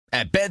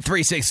At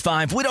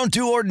Bet365, we don't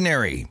do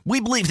ordinary. We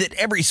believe that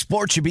every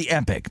sport should be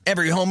epic.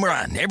 Every home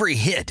run, every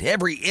hit,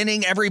 every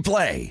inning, every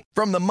play.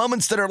 From the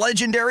moments that are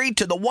legendary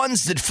to the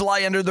ones that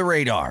fly under the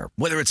radar.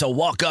 Whether it's a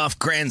walk-off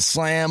grand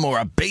slam or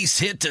a base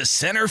hit to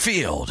center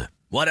field.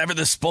 Whatever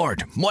the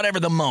sport, whatever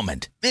the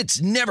moment.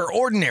 It's never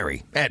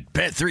ordinary at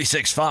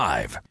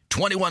Bet365.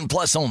 21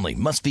 plus only.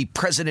 Must be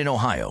present in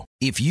Ohio.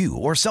 If you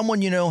or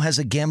someone you know has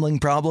a gambling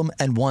problem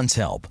and wants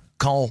help,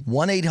 call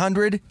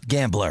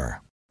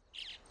 1-800-GAMBLER.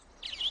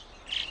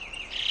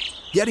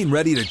 Getting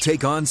ready to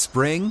take on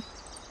spring?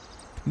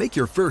 Make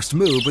your first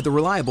move with the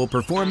reliable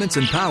performance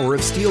and power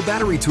of Steel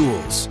battery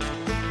tools.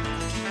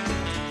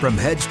 From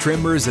hedge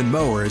trimmers and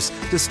mowers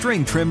to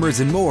string trimmers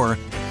and more,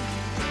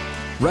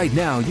 right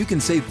now you can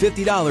save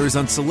 $50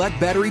 on select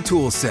battery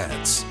tool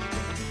sets.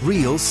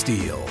 Real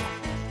Steel.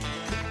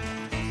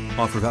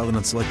 Offer valid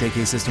on select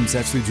AK system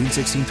sets through June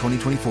 16,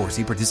 2024.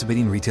 See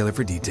participating retailer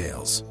for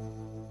details.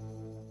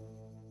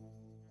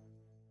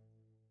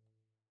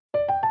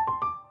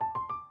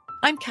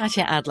 I'm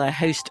Katya Adler,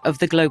 host of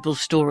The Global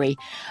Story.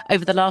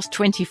 Over the last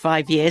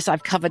 25 years,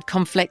 I've covered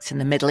conflicts in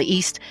the Middle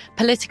East,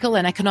 political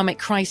and economic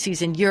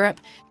crises in Europe,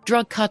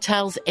 drug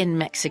cartels in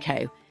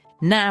Mexico.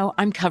 Now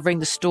I'm covering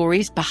the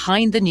stories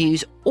behind the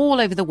news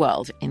all over the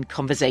world in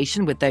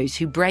conversation with those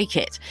who break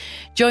it.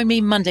 Join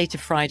me Monday to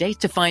Friday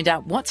to find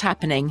out what's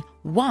happening,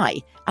 why,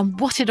 and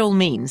what it all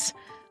means.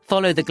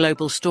 Follow The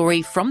Global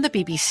Story from the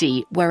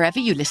BBC wherever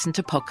you listen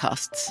to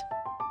podcasts.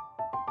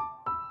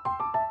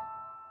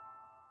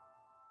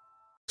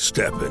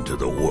 Step into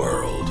the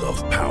world of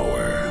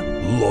power,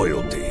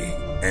 loyalty,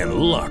 and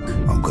luck.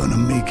 I'm gonna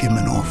make him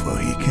an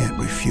offer he can't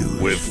refuse.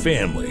 With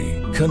family,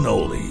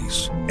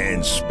 cannolis,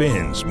 and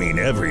spins mean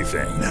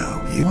everything.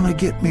 Now, you wanna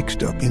get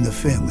mixed up in the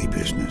family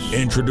business.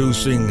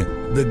 Introducing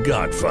The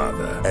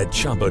Godfather at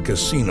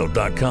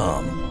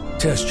ChumbaCasino.com.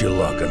 Test your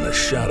luck in the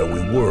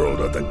shadowy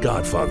world of The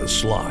Godfather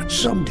slot.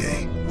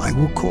 Someday, I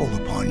will call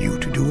upon you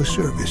to do a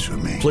service for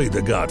me. Play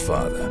The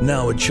Godfather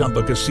now at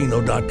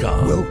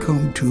ChumbaCasino.com.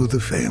 Welcome to the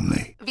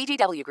family.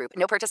 VGW Group.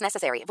 No purchase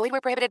necessary. Void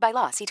where prohibited by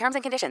law. See terms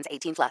and conditions.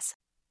 18+.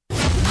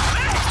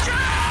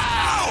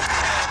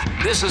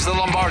 This is the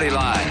Lombardi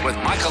Line with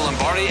Michael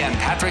Lombardi and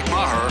Patrick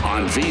Maher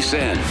on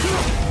VSiN.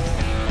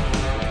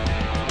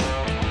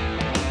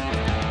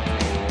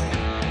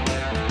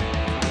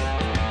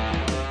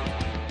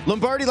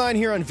 Lombardi Line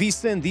here on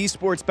VSiN, the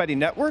Sports Betting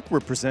Network.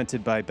 We're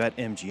presented by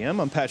BetMGM.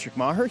 I'm Patrick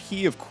Maher.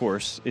 He, of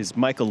course, is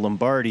Michael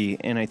Lombardi,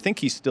 and I think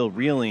he's still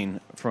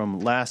reeling from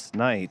last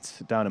night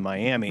down in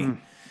Miami.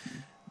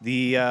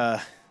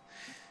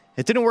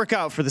 It didn't work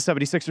out for the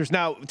 76ers.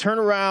 Now, turn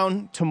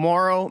around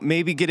tomorrow,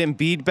 maybe get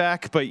Embiid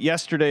back, but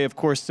yesterday, of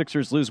course,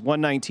 Sixers lose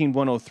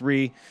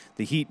 119-103.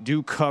 The Heat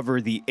do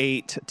cover the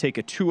 8, take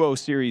a 2-0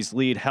 series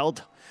lead,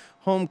 held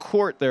home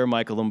court there,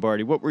 Michael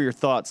Lombardi. What were your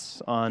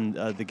thoughts on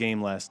the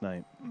game last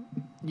night?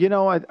 You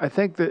know, I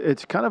think that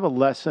it's kind of a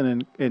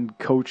lesson in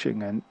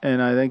coaching,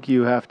 and I think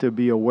you have to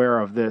be aware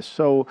of this.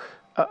 So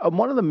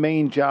one of the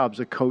main jobs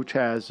a coach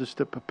has is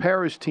to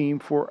prepare his team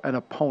for an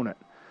opponent.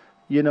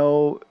 You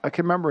know, I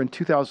can remember in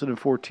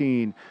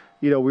 2014,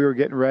 we were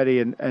getting ready,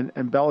 and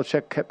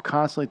Belichick kept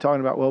constantly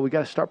talking about, well, we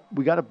got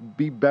to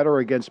be better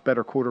against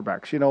better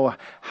quarterbacks. You know,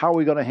 how are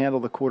we going to handle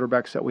the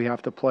quarterbacks that we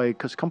have to play?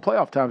 Because come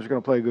playoff times, we're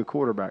going to play a good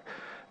quarterback.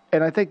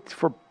 And I think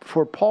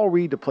for Paul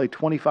Reed to play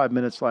 25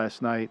 minutes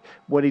last night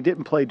when he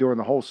didn't play during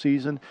the whole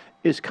season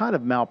is kind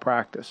of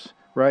malpractice,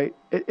 right?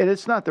 And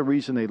it's not the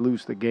reason they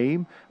lose the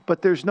game,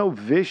 but there's no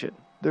vision.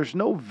 There's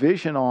no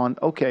vision on,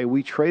 okay,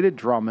 we traded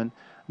Drummond.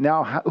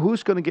 Now,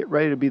 who's going to get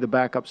ready to be the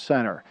backup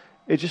center?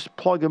 It's just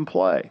plug and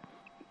play.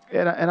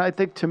 And I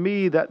think, to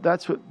me,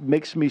 that's what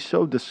makes me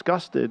so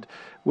disgusted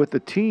with the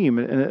team.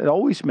 And it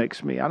always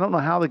makes me. I don't know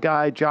how the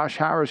guy, Josh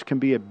Harris, can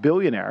be a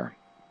billionaire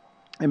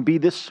and be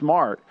this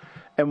smart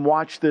and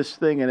watch this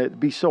thing and it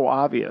be so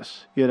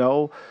obvious,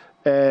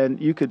 And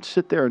you could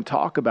sit there and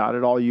talk about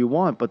it all you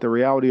want. But the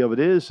reality of it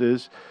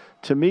is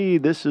to me,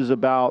 this is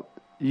about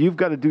you've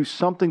got to do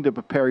something to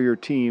prepare your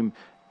team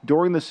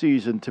during the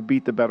season to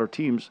beat the better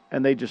teams,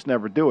 and they just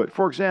never do it.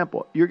 For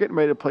example, you're getting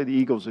ready to play the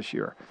Eagles this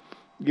year.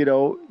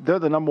 They're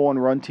the number one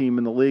run team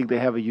in the league. They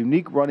have a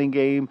unique running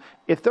game.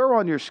 If they're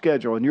on your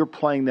schedule and you're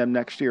playing them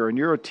next year and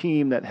you're a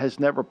team that has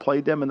never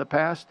played them in the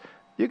past,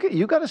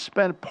 you got to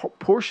spend a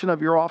portion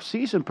of your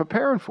offseason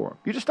preparing for them.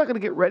 You're just not going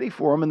to get ready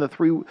for them in the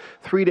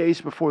three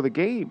days before the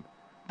game.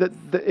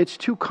 It's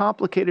too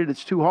complicated.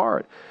 It's too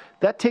hard.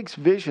 That takes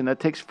vision. That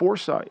takes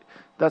foresight.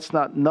 That's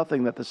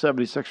nothing that the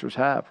 76ers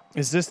have.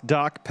 Is this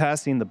Doc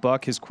passing the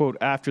buck? His quote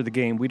after the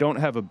game, we don't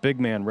have a big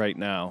man right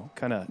now.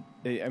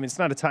 It's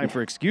not a time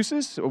for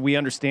excuses. We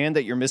understand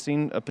that you're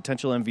missing a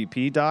potential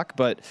MVP, Doc,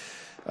 but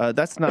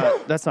that's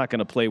not going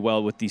to play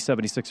well with the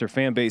 76er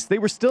fan base. They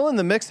were still in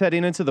the mix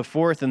heading into the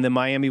fourth, and then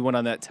Miami went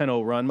on that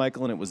 10-0 run,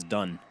 Michael, and it was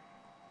done.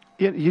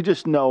 You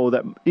just know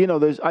that,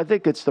 I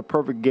think it's the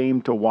perfect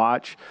game to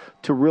watch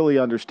to really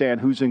understand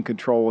who's in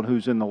control and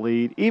who's in the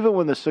lead. Even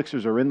when the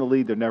Sixers are in the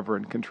lead, they're never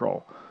in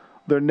control.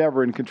 They're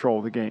never in control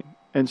of the game.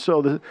 And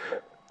so the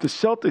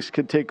Celtics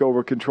can take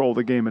over control of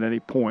the game at any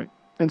point.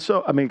 And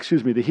so,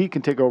 the Heat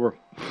can take over.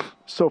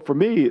 So for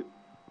me,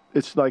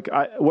 it's like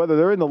whether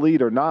they're in the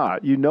lead or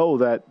not, you know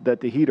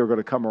that the Heat are going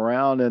to come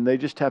around, and they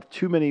just have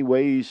too many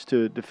ways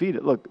to defeat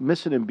it. Look,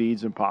 missing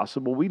Embiid's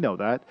impossible. We know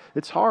that.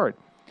 It's hard.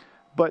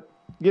 But,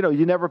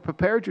 you never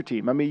prepared your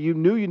team. I mean, you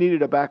knew you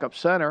needed a backup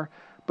center,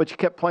 but you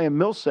kept playing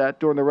Millsap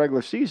during the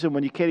regular season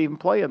when you can't even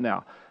play him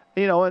now.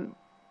 And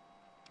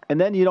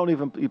then you don't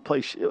even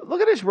play.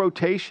 Look at his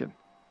rotation.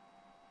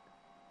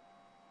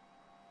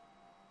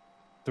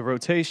 The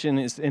rotation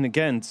is, and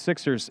again,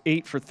 Sixers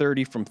 8 for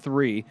 30 from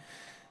 3.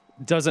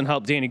 Doesn't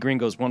help. Danny Green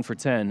goes 1 for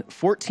 10.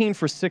 14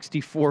 for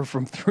 64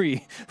 from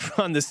 3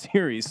 on the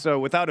series. So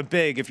without a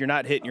big, if you're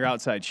not hitting your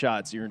outside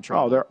shots, you're in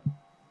trouble. Oh,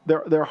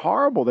 they're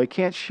horrible. They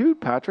can't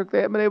shoot, Patrick. They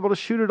haven't been able to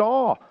shoot at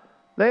all.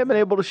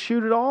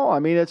 I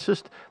mean, it's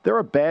just they're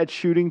a bad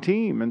shooting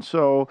team. And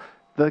so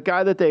the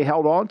guy that they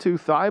held on to,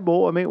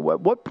 Thibault, I mean,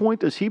 what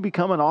point does he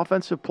become an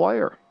offensive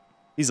player?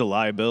 He's a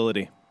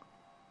liability.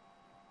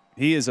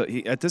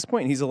 At this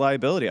point, he's a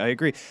liability. I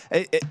agree.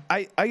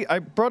 I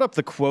brought up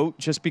the quote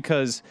just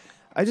because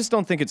I just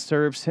don't think it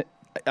serves.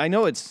 I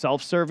know it's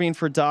self-serving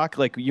for Doc,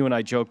 like you and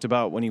I joked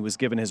about when he was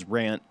given his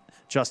rant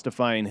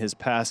justifying his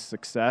past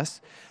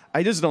success.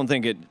 I just don't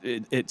think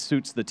it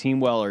suits the team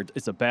well, or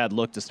it's a bad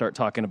look to start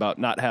talking about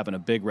not having a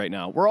big right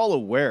now. We're all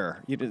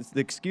aware. The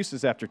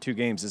excuses after 2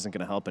 games isn't going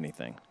to help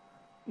anything.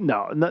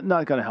 No,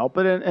 not going to help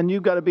it. And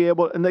you've got to be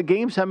able – and the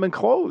games haven't been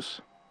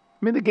close.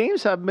 I mean, the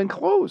games haven't been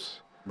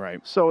close.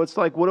 Right. So it's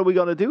like, what are we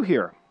going to do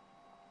here?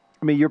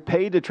 I mean, you're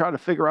paid to try to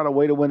figure out a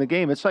way to win the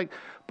game. It's like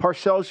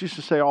Parcells used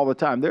to say all the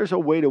time, there's a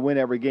way to win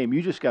every game.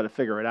 You just got to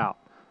figure it out.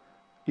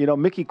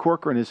 Mickey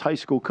Corcoran, his high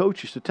school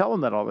coach, used to tell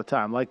him that all the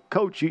time. Like,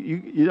 coach,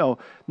 you know,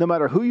 no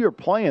matter who you're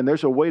playing,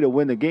 there's a way to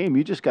win the game.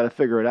 You just got to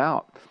figure it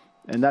out.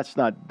 And that's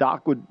not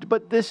Doc would,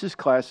 but this is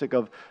classic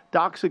of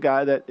Doc's a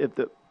guy that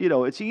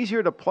it's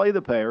easier to play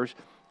the players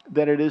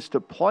than it is to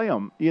play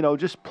them.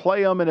 Just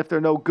play them, and if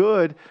they're no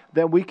good,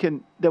 then we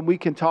can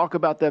talk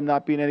about them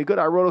not being any good.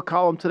 I wrote a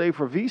column today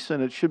for Visa,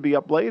 and it should be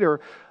up later.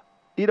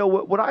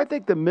 What I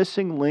think the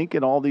missing link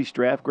in all these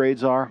draft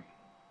grades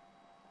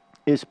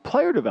is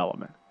player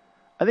development.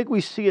 I think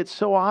we see it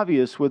so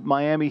obvious with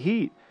Miami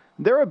Heat.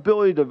 Their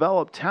ability to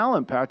develop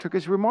talent, Patrick,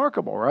 is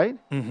remarkable, right?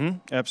 Mm-hmm.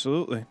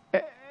 Absolutely.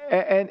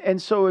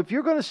 And so if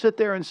you're going to sit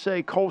there and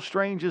say Cole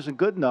Strange isn't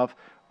good enough,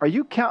 are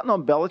you counting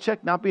on Belichick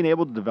not being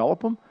able to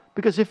develop him?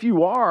 Because if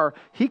you are,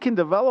 he can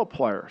develop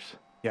players.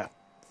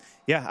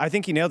 Yeah, I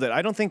think you nailed it.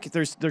 I don't think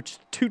there's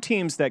 2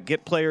 teams that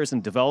get players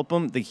and develop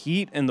them, the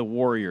Heat and the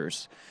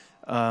Warriors.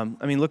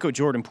 Look what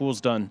Jordan Poole's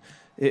done.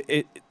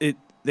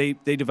 They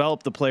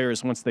develop the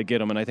players once they get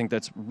them, and I think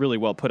that's really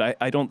well put.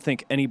 I don't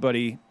think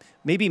anybody,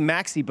 maybe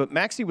Maxey, but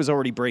Maxey was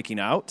already breaking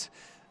out.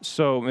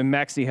 And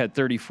Maxey had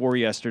 34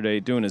 yesterday,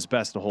 doing his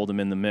best to hold him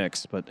in the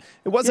mix, but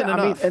it wasn't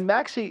enough. And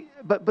Maxey,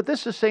 but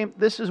this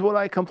is what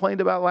I complained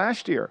about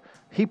last year.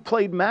 He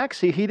played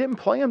Maxey. He didn't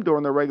play him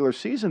during the regular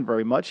season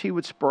very much. He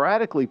would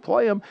sporadically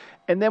play him,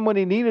 and then when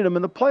he needed him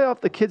in the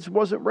playoff, the kid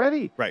wasn't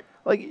ready. Right.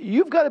 Like,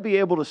 you've got to be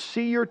able to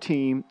see your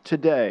team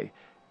today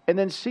and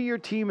then see your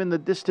team in the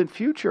distant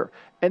future,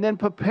 and then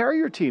prepare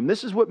your team.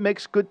 This is what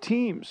makes good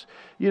teams.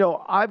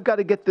 I've got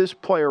to get this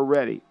player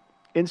ready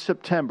in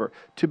September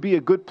to be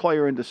a good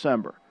player in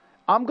December.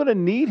 I'm going to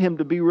need him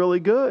to be really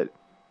good.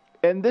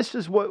 And this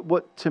is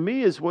what to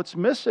me is what's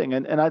missing.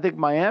 And I think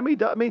Miami,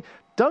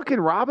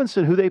 Duncan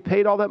Robinson, who they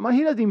paid all that money,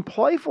 he doesn't even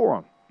play for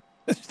them.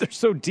 They're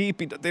so deep,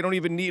 they don't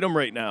even need him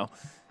right now.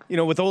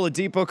 With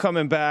Oladipo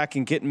coming back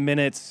and getting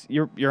minutes,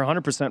 you're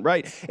 100%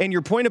 right. And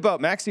your point about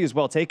Maxey is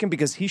well taken,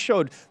 because he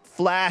showed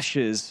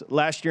flashes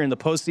last year in the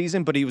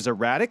postseason, but he was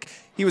erratic.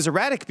 He was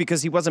erratic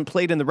because he wasn't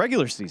played in the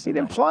regular season. He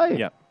didn't play.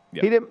 Yeah.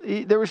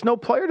 There was no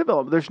player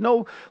development. There's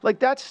no,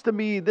 that's to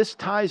me, this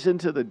ties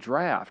into the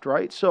draft,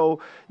 right?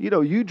 So,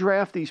 you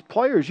draft these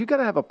players, you got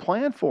to have a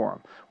plan for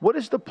them. What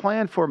is the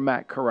plan for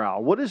Matt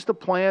Corral? What is the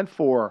plan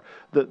for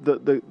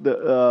Ndoku,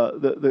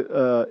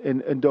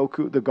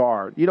 the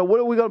guard? What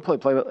are we going to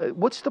play?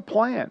 What's the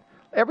plan?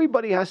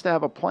 Everybody has to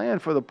have a plan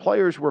for the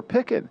players we're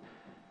picking.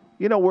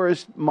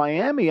 Whereas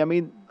Miami,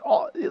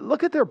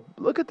 look at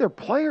their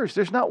players.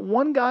 There's not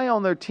one guy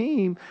on their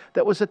team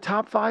that was a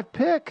top 5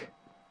 pick.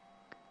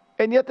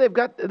 And yet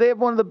they have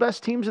one of the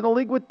best teams in the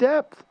league with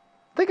depth.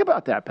 Think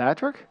about that,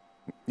 Patrick.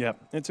 Yeah,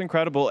 it's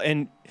incredible.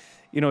 And,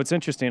 it's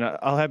interesting.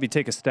 I'll have you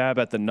take a stab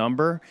at the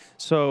number.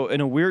 So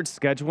in a weird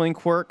scheduling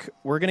quirk,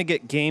 we're going to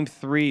get Game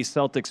 3,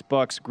 Celtics,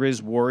 Bucks,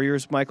 Grizz,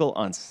 Warriors, Michael,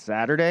 on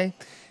Saturday.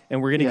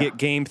 And we're going to get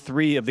Game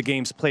 3 of the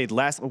games played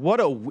last.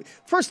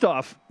 First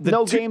off,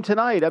 game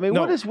tonight.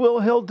 What is Will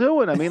Hill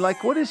doing?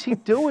 What is he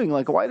doing?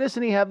 Why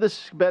doesn't he have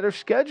this better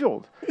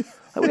scheduled?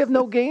 We have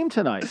no game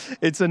tonight.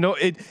 And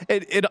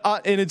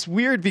it's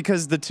weird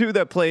because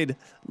the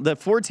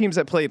 4 teams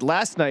that played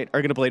last night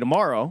are going to play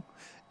tomorrow,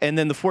 and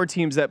then the 4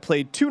 teams that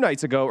played 2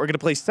 nights ago are going to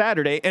play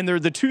Saturday, and they're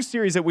the 2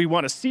 series that we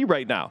want to see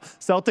right now.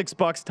 Celtics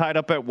Bucks tied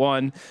up at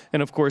 1,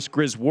 and of course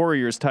Grizz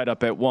Warriors tied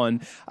up at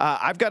 1.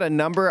 I've got a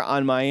number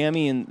on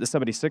Miami and the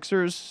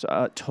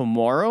 76ers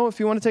tomorrow.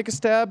 If you want to take a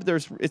stab,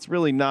 it's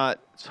really not.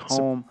 It's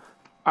home.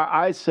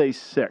 I'd say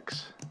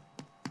 6.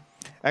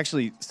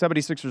 Actually,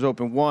 76ers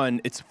open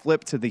 1. It's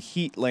flipped to the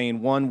Heat lane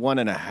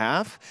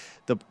 1.5.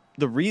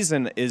 The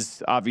reason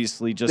is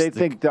obviously just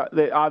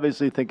they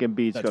obviously think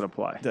Embiid's going to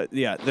play.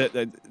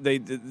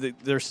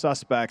 They're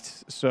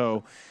suspect.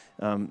 So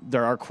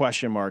there are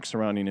question marks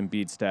surrounding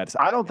Embiid's status.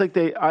 I don't think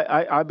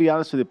I'll be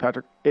honest with you,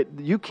 Patrick.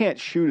 You can't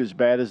shoot as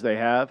bad as they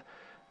have,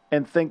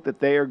 and think that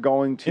they are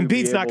going to.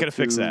 Embiid's not going to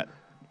fix that.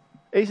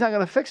 He's not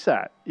going to fix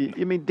that.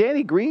 I mean,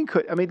 Danny Green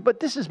could. I mean, but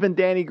this has been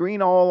Danny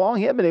Green all along.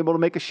 He hasn't been able to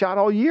make a shot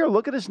all year.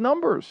 Look at his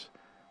numbers.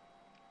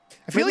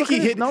 I feel like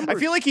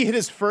he hit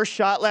his first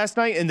shot last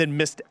night and then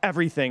missed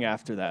everything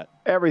after that.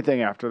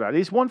 Everything after that.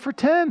 He's 1 for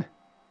 10.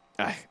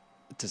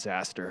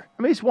 Disaster.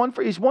 I mean, he's 1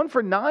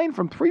 for 9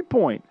 from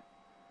 3-point.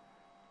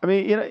 I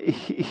mean,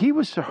 he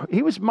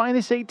was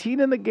minus 18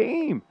 in the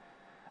game.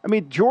 I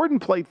mean, Jordan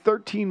played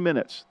 13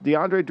 minutes.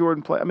 DeAndre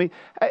Jordan played. I mean,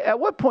 at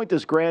what point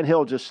does Grant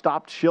Hill just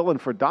stop shilling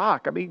for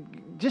Doc? I mean,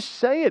 just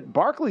say it.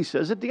 Barkley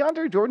says it.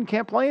 DeAndre Jordan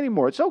can't play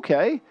anymore. It's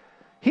okay.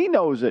 He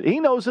knows it. He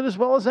knows it as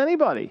well as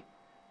anybody.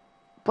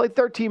 Played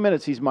 13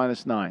 minutes. He's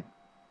minus 9.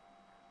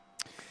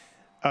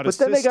 But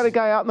then they got a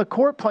guy out in the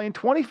court playing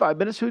 25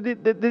 minutes who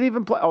didn't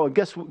even play. Oh,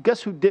 guess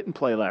who didn't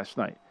play last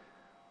night?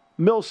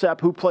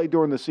 Millsap, who played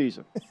during the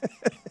season.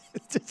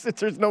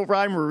 There's no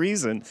rhyme or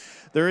reason.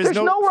 There's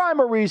no rhyme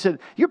or reason.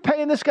 You're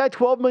paying this guy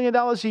 $12 million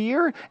a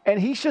year, and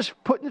he's just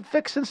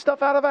fixing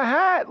stuff out of a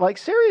hat. Like,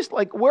 seriously,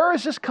 like, where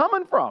is this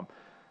coming from?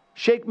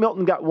 Shake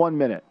Milton got 1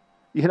 minute.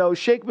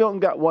 Shake Milton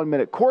got 1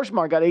 minute.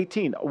 Korsmar got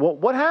 18.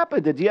 What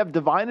happened? Did you have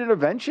divine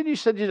intervention? You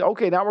said,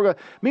 okay, now we're going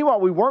to.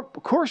 Meanwhile,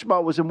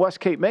 Korsmar was in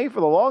West Cape May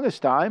for the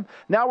longest time.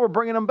 Now we're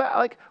bringing him back.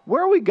 Like,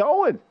 where are we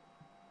going?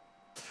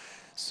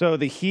 So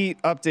the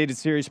Heat updated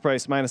series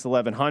price minus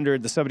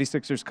 1,100. The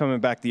 76ers coming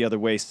back the other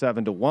way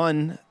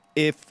 7-1.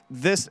 If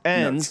this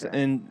ends,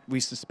 and we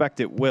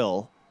suspect it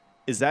will,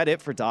 is that it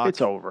for Doc?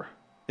 It's over.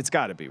 It's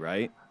got to be,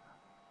 right?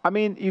 I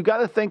mean, you got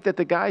to think that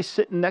the guy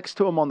sitting next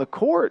to him on the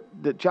court,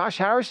 that Josh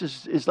Harris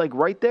is like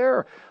right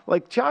there.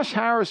 Like, Josh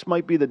Harris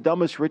might be the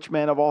dumbest rich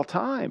man of all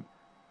time.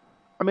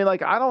 I mean,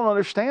 like, I don't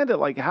understand it.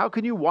 Like, how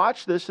can you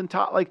watch this and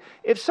talk? Like,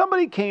 if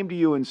somebody came to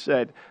you and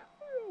said,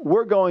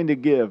 we're going to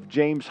give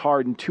James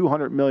Harden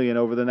 $200 million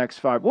over the next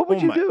 5, what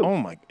would you do? Oh,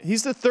 my.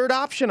 He's the third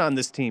option on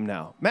this team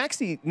now.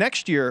 Maxey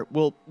next year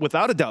will,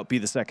 without a doubt, be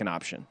the second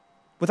option.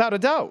 Without a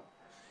doubt.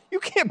 You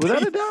can't pay.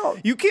 Without a doubt.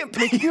 You can't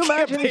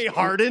pay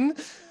Harden.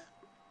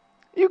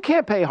 You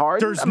can't pay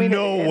Harden. There's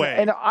no way.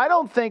 And I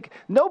don't think,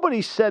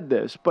 nobody said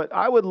this, but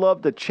I would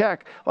love to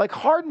check. Like,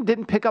 Harden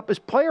didn't pick up his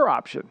player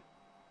option.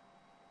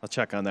 I'll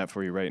check on that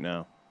for you right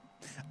now.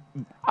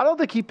 I don't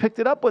think he picked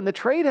it up when the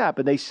trade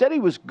happened. They said he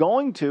was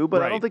going to,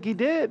 but right. I don't think he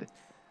did.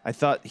 I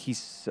thought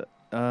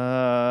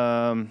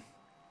I'll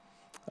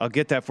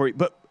get that for you.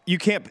 But you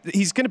can't,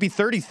 he's going to be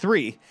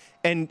 33.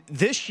 And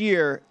this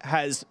year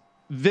has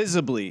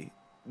visibly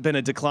been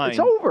a decline. It's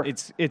over.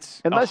 It's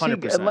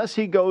 100%. Unless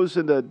he goes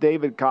into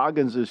David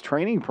Coggins'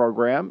 training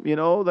program,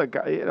 the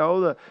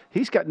guy,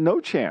 he's got no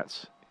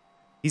chance.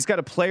 He's got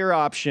a player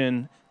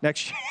option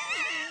next year.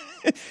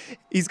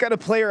 He's got a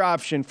player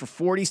option for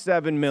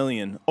 $47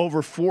 million,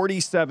 over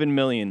 $47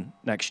 million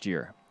next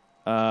year.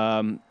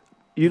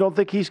 You don't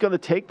think he's going to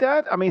take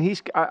that? I mean,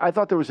 I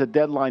thought there was a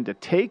deadline to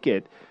take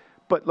it,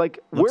 but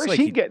where's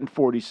he getting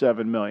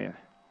 $47 million?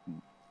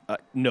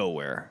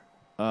 Nowhere.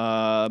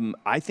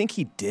 I think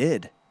he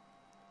did.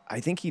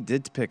 I think he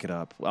did pick it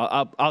up.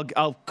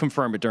 I'll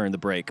confirm it during the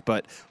break.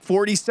 But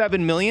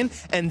 $47 million,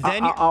 and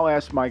then I'll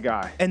ask my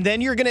guy. And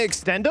then you're going to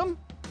extend him?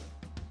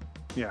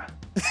 Yeah.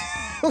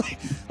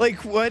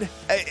 Like what?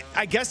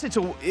 I guess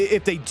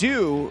if they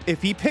do,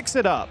 if he picks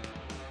it up,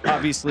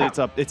 obviously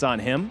it's on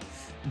him.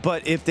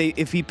 But if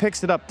he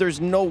picks it up,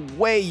 there's no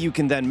way you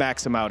can then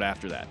max him out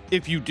after that.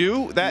 If you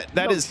do,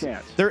 that is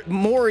chance.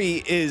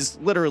 Maury is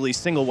literally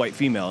single white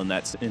female in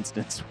that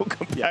instance. We'll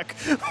come back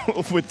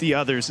with the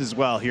others as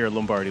well here at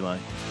Lombardi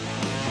Line.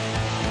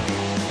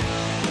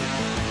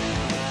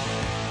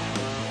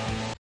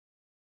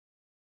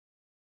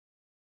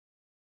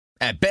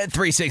 At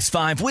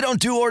Bet365, we don't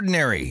do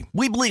ordinary.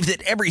 We believe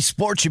that every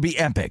sport should be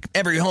epic.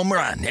 Every home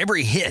run,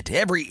 every hit,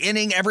 every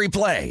inning, every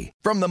play.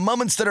 From the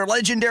moments that are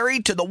legendary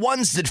to the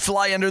ones that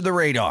fly under the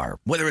radar.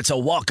 Whether it's a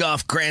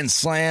walk-off grand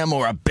slam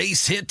or a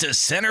base hit to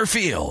center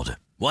field.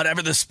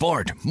 Whatever the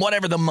sport,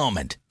 whatever the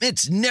moment.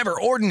 It's never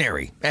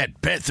ordinary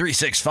at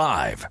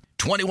Bet365.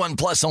 21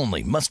 plus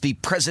only. Must be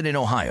present in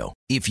Ohio.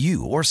 If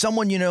you or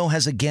someone you know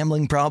has a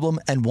gambling problem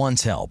and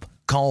wants help,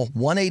 call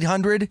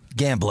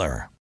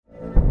 1-800-GAMBLER.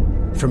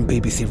 From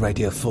BBC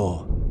Radio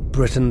 4,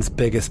 Britain's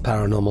biggest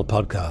paranormal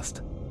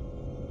podcast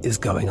is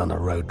going on a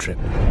road trip.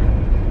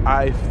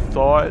 I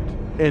thought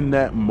in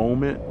that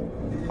moment,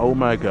 oh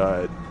my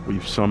God,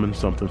 we've summoned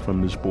something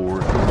from this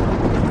board.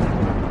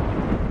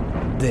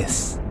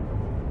 This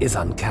is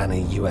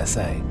Uncanny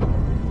USA.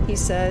 He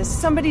says,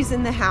 somebody's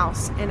in the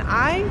house, and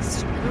I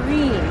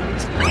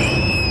screamed.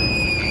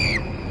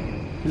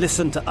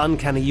 Listen to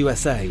Uncanny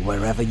USA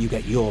wherever you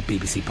get your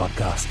BBC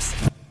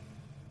podcasts,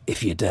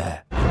 if you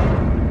dare.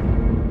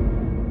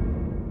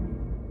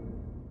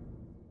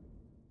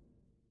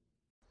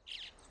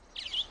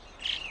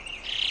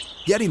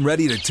 Getting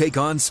ready to take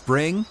on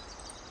spring?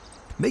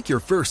 Make your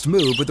first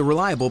move with the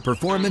reliable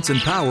performance and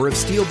power of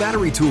Steel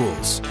battery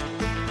tools.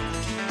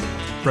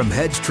 From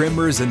hedge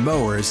trimmers and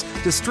mowers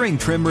to string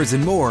trimmers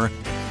and more,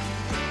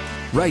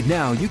 right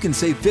now you can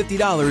save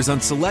 $50 on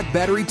select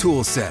battery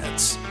tool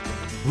sets.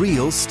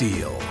 Real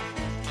Steel.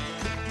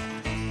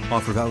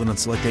 Offer valid on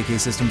select AK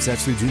system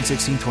sets through June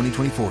 16,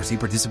 2024. See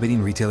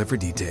participating retailer for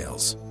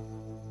details.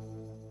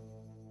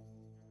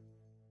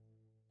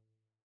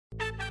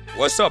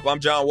 What's up? I'm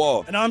John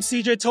Wall. And I'm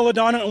CJ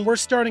Toledano, and we're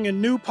starting a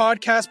new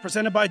podcast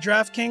presented by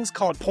DraftKings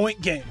called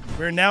Point Game.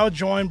 We're now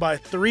joined by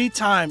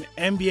three-time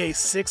NBA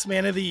Sixth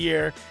Man of the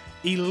Year,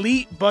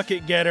 elite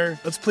bucket getter.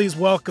 Let's please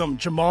welcome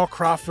Jamal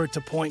Crawford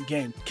to Point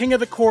Game. King of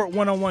the Court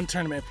one-on-one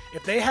tournament.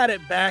 If they had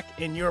it back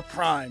in your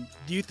prime,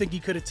 do you think you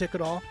could have took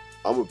it all?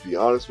 I'm going to be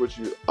honest with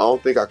you. I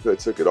don't think I could have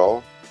took it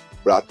all,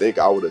 but I think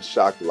I would have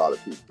shocked a lot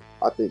of people.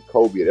 I think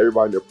Kobe and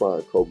everybody in their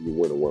prime, Kobe would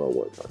win a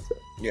one-on-one contest.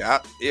 Yeah,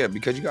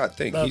 because you got to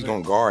think, he's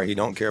going to guard. He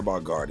don't care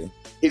about guarding.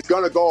 He's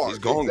going to guard. He's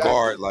going to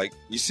guard. Like,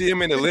 you see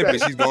him in the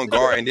Olympics, he's going to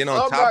guard. And then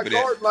on top of that. I'm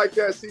not guarding like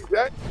that,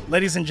 CJ.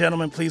 Ladies and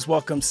gentlemen, please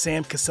welcome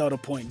Sam Cassell to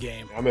Point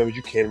Game. I remember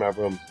you came out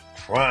from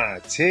crying,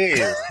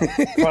 tears,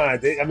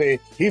 crying. I mean,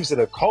 he was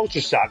in a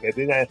culture shock. And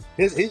then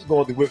he's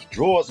going through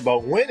withdrawals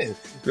about winning.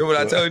 Remember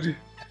what I told you?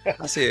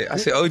 I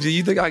said, OG,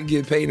 you think I can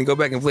get paid and go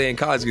back and play in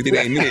college because it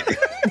ain't it?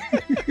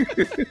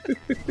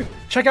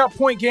 Check out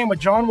Point Game with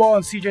John Wall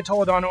and CJ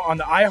Toledano on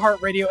the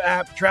iHeartRadio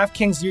app,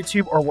 DraftKings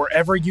YouTube, or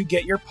wherever you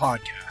get your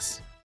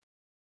podcasts.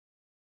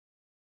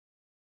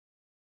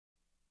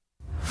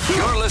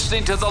 You're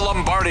listening to The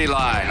Lombardi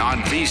Line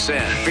on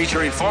VSiN,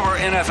 featuring former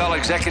NFL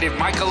executive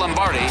Michael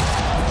Lombardi.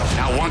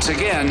 Now, once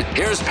again,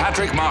 here's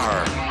Patrick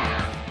Maher.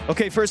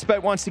 Okay, First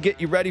Bet wants to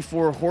get you ready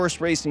for horse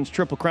racing's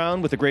Triple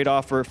Crown with a great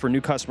offer for new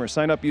customers.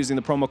 Sign up using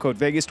the promo code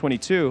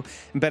Vegas22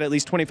 and bet at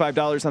least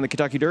 $25 on the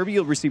Kentucky Derby.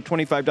 You'll receive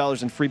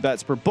 $25 in free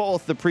bets for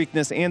both the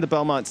Preakness and the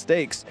Belmont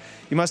Stakes.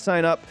 You must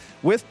sign up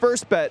with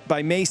First Bet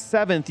by May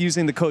 7th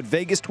using the code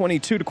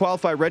Vegas22 to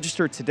qualify.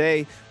 Register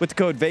today with the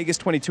code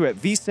Vegas22 at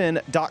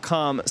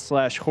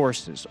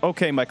vsin.com/horses.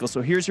 Okay, Michael,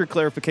 so here's your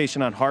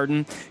clarification on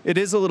Harden. It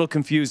is a little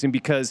confusing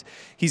because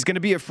he's going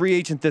to be a free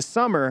agent this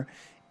summer.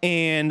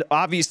 And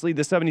obviously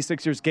the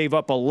 76ers gave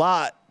up a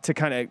lot to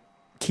kind of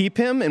keep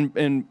him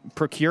and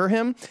procure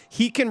him.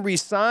 He can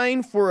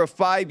resign for a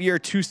 5-year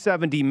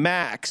 $270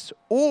 max,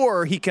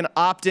 or he can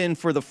opt in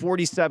for the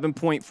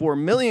 $47.4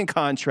 million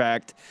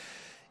contract.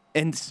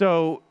 And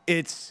so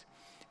it's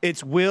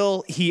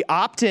will he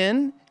opt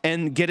in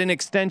and get an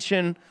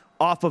extension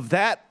off of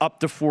that up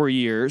to 4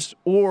 years,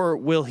 or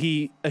will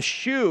he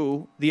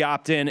eschew the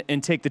opt-in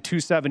and take the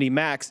 $270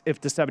 max if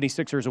the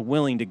 76ers are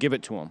willing to give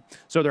it to him?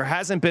 So there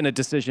hasn't been a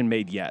decision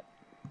made yet.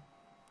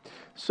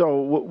 So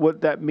what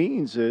that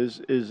means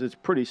is it's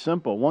pretty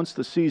simple. Once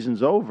the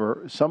season's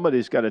over,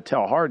 somebody's got to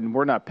tell Harden,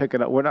 we're not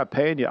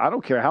paying you. I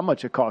don't care how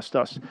much it cost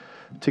us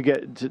to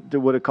get to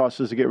what it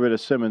costs us to get rid of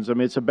Simmons. I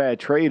mean, it's a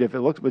bad trade if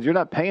it looks, but you're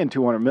not paying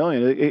 $200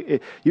 million.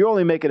 You're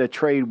only making a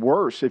trade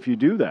worse if you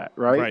do that,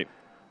 right? Right.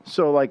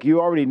 So, like,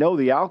 you already know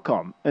the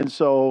outcome. And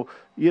so,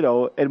 you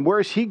know, and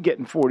where's he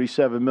getting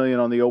 $47 million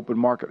on the open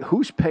market?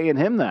 Who's paying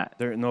him that?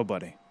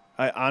 Nobody.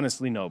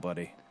 Honestly,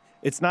 nobody.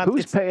 It's not.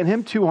 Who's paying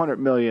him $200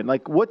 million?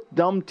 Like, what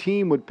dumb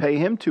team would pay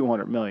him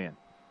 $200 million?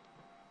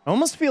 I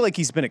almost feel like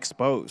he's been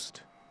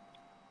exposed.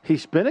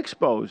 He's been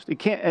exposed. He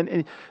can't.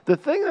 And the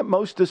thing that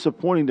most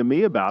disappointing to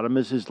me about him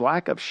is his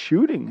lack of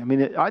shooting. I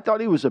mean, I thought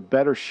he was a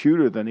better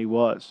shooter than he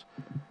was.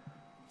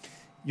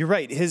 You're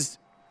right. His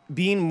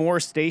being more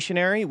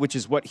stationary, which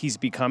is what he's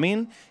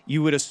becoming,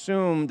 you would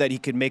assume that he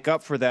could make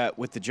up for that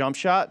with the jump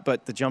shot,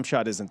 but the jump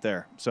shot isn't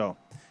there. So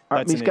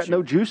that's he's got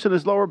no juice in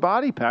his lower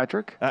body,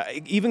 Patrick.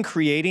 Even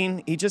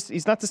creating,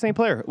 he's not the same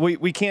player.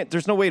 We can't.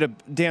 There's no way to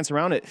dance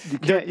around it.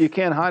 You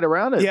can't hide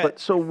around it. Yeah. But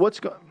so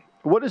what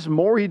does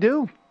Morey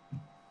do?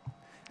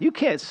 You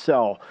can't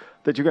sell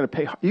that you're going to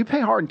pay. You pay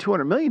Harden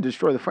 $200 million to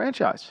destroy the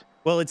franchise.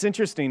 Well, it's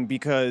interesting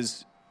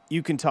because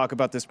you can talk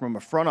about this from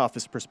a front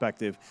office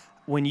perspective.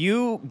 When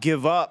you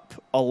give up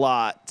a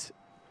lot,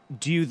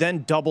 do you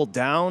then double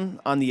down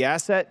on the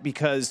asset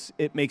because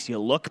it makes you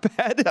look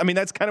bad? I mean,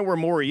 that's kind of where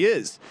Morey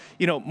is.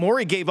 You know,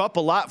 Morey gave up a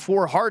lot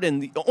for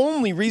Harden. The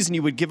only reason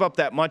you would give up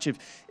that much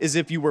is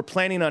if you were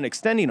planning on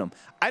extending him.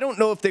 I don't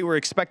know if they were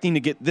expecting to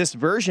get this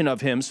version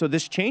of him, so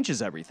this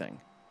changes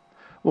everything.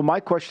 Well, my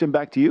question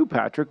back to you,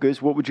 Patrick,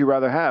 is what would you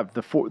rather have,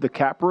 the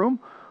cap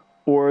room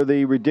or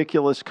the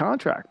ridiculous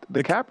contract?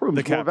 The cap room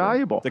is more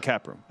valuable. The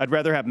cap room. I'd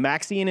rather have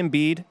Maxey and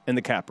Embiid in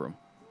the cap room.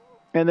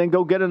 And then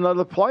go get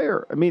another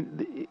player. I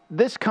mean,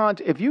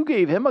 if you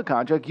gave him a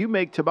contract, you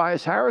make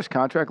Tobias Harris'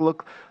 contract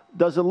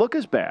doesn't look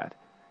as bad.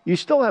 You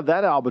still have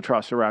that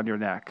albatross around your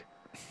neck.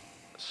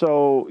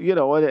 So, you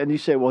know, and you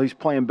say, well, he's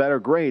playing better,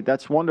 great,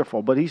 that's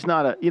wonderful. But he's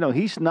not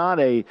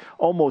a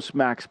almost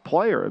max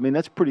player. I mean,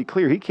 that's pretty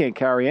clear. He can't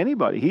carry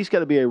anybody. He's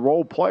got to be a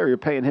role player. You're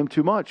paying him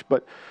too much.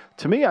 But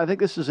to me, I think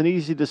this is an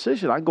easy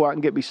decision. I can go out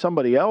and get me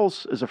somebody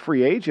else as a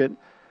free agent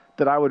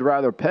that I would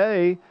rather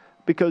pay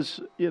because,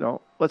 you know,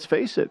 let's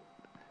face it,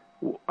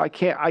 I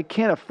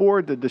can't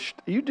afford to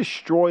you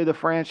destroy the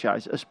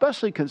franchise,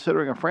 especially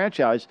considering a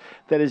franchise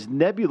that is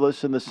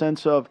nebulous in the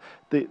sense of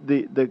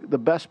the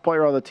best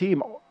player on the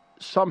team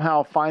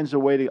somehow finds a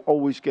way to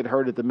always get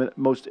hurt at the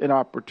most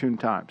inopportune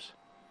times.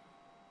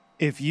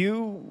 If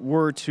you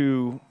were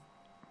to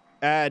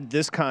add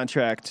this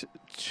contract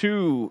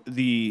to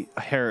the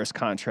Harris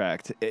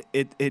contract,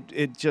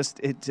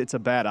 it's a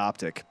bad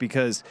optic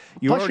because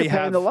you Plus already you're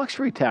paying have the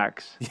luxury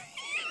tax.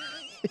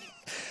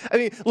 I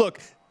mean, look,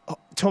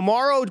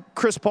 tomorrow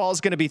Chris Paul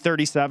is going to be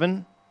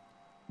 37,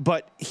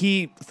 but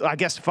he, I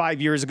guess 5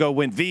 years ago,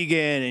 went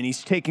vegan and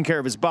he's taking care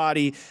of his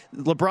body.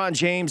 LeBron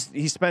James,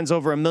 he spends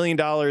over $1 million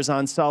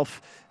on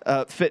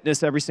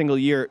self-fitness every single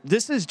year.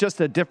 This is just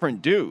a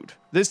different dude.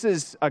 This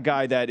is a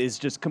guy that is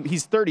just,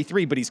 he's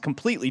 33, but he's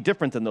completely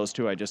different than those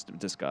two I just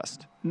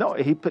discussed. No,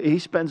 he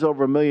spends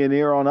over $1 million a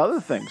year on other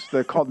things.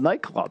 They're called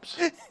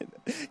nightclubs.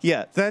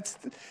 Yeah,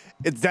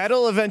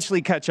 that'll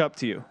eventually catch up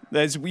to you.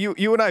 As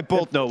you and I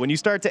both know, when you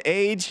start to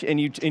age and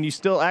you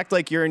still act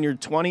like you're in your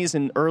 20s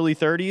and early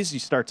 30s, you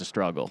start to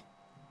struggle.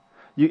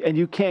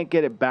 You can't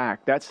get it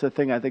back. That's the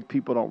thing I think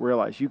people don't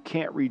realize. You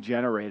can't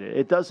regenerate it.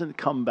 It doesn't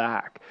come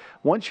back.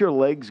 Once your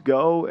legs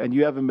go and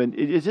you haven't been,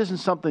 it isn't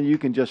something you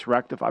can just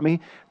rectify. I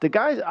mean, the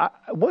guys,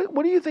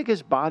 what do you think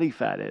his body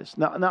fat is?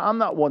 Now, I'm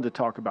not one to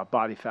talk about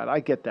body fat. I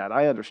get that.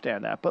 I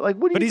understand that. But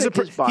what do you think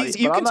his body?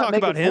 You can talk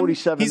about him.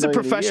 He's a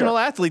professional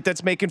a athlete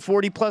that's making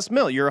 40+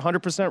 mil. You're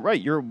 100% right.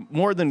 You're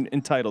more than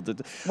entitled to.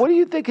 What do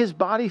you think his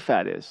body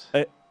fat is?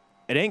 It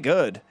ain't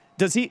good.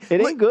 Does he? It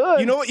ain't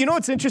good. You know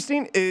what's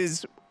interesting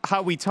is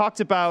how we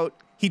talked about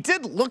he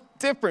did look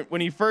different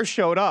when he first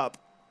showed up,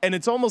 and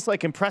it's almost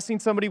like impressing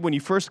somebody when you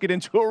first get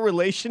into a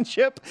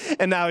relationship,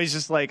 and now he's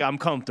just like, I'm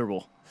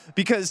comfortable.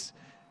 Because,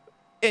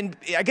 and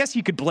I guess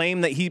you could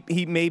blame that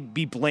he may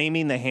be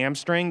blaming the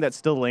hamstring that's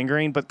still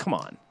lingering, but come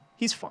on,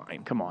 he's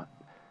fine. Come on.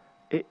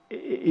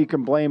 You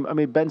can blame, I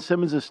mean, Ben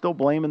Simmons is still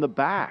blaming the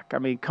back. I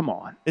mean, come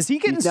on. Is he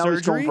getting surgery? Now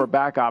he's going for a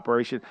back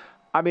operation.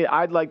 I mean,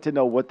 I'd like to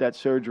know what that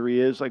surgery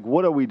is. Like,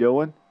 what are we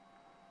doing?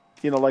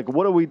 What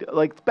do we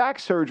like? Back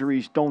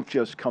surgeries don't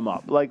just come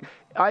up. Like,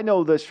 I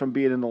know this from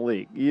being in the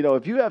league.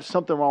 If you have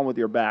something wrong with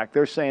your back,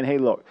 they're saying, hey,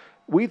 look,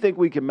 we think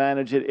we can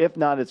manage it. If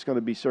not, it's going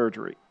to be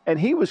surgery. And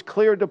he was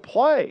cleared to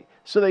play.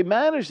 So they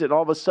managed it.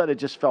 All of a sudden, it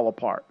just fell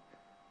apart.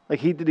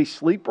 Like, did he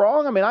sleep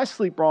wrong? I mean, I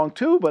sleep wrong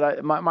too,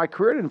 but my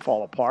career didn't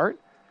fall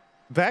apart.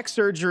 Back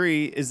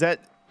surgery, is that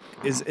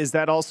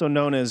also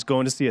known as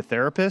going to see a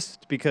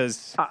therapist?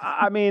 Because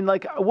I mean,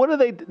 like, what are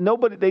they?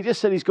 Nobody. They just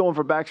said he's going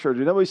for back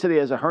surgery. Nobody said he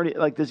has a hernia.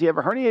 Like, does he have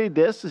a herniated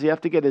disc? Does he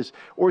have to get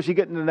or is he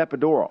getting an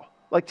epidural?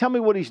 Like, tell me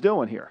what he's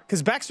doing here.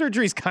 Because back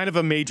surgery is kind of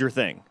a major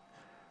thing.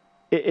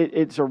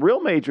 It's a real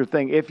major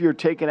thing if you're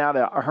taking out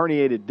a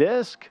herniated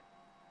disc.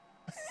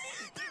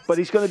 But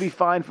he's going to be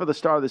fine for the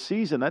start of the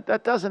season.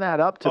 That doesn't add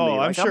up to me.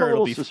 I'm sure I'm a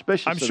little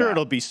suspicious. I'm sure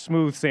it'll be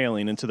smooth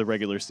sailing into the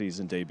regular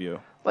season debut.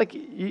 Like,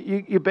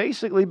 you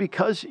basically,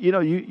 because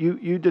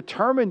you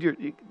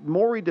determined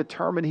Morey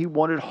determined he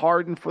wanted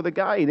Harden for the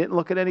guy. He didn't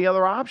look at any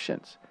other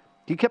options.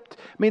 He kept.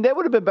 I mean, they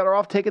would have been better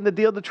off taking the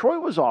deal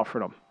Detroit was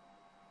offering him.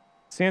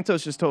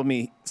 Santos just told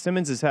me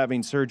Simmons is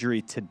having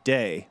surgery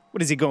today.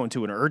 What is he going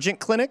to, an urgent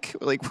clinic?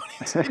 Like,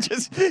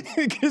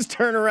 just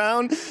turn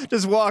around,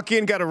 just walk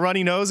in, got a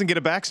runny nose, and get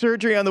a back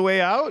surgery on the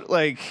way out?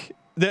 Like,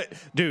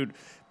 dude,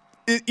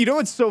 you know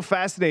what's so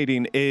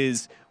fascinating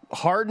is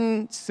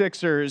Harden,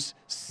 Sixers,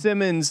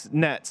 Simmons,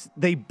 Nets.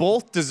 They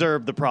both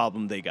deserve the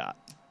problem they got.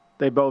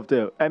 They both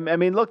do. I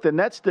mean, look, the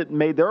Nets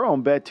made their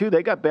own bet, too.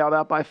 They got bailed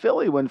out by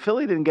Philly. When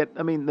Philly didn't get –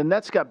 I mean, the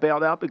Nets got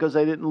bailed out because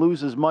they didn't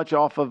lose as much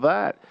off of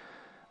that.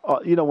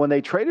 When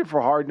they traded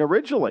for Harden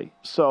originally.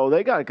 So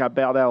they got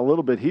bailed out a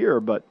little bit here.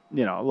 But,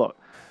 look,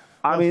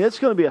 I mean, it's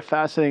going to be a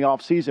fascinating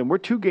offseason. We're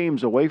 2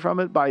 games away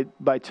from it. By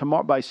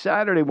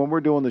Saturday, when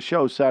we're doing the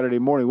show Saturday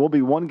morning, we'll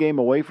be 1 game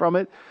away from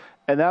it.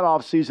 And that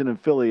offseason in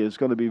Philly is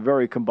going to be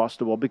very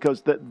combustible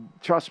because,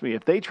 trust me,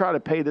 if they try to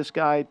pay this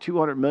guy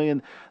 $200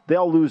 million,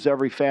 they'll lose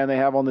every fan they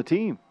have on the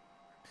team.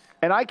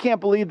 And I can't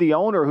believe the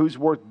owner, who's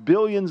worth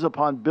billions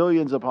upon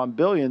billions upon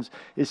billions,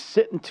 is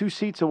sitting 2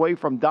 seats away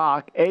from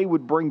Doc. A,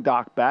 would bring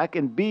Doc back,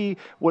 and B,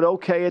 would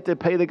okay it to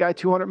pay the guy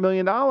 $200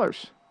 million. Are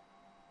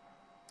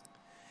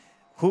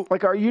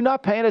you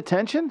not paying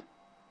attention?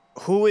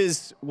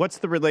 What's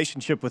the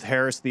relationship with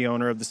Harris, the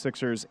owner of the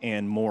Sixers,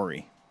 and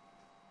Morey?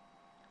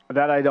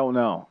 That I don't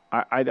know.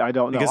 I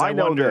don't know. Because I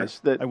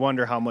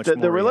wonder how much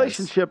the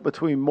relationship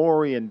between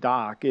Morey and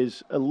Doc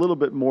is a little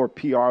bit more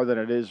PR than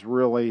it is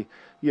really.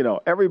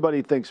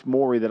 Everybody thinks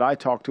Morey that I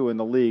talk to in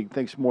the league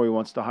thinks Morey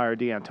wants to hire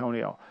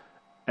D'Antonio,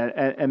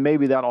 and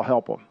maybe that'll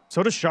help him.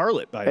 So does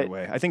Charlotte, by the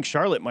way. I think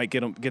Charlotte might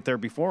get there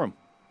before him.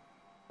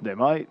 They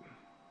might.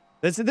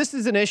 This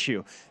is an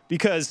issue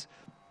because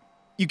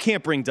you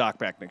can't bring Doc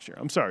back next year.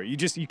 I'm sorry,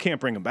 you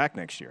can't bring him back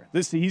next year. I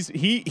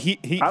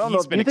don't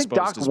know. Do you think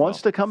Doc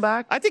wants to come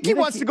back? I think he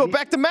wants to go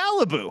back to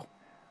Malibu.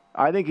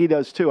 I think he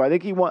does too. I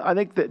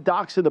think that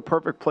Doc's in the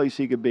perfect place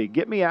he could be.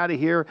 Get me out of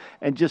here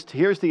and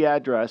here's the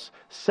address.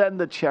 Send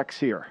the checks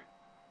here.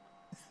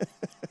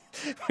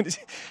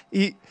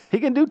 he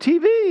can do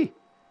TV.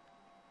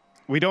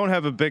 We don't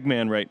have a big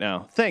man right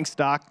now. Thanks,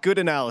 Doc. Good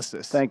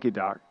analysis. Thank you,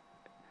 Doc.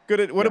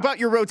 Good. What about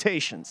your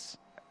rotations?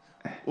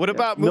 What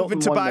about moving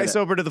Tobias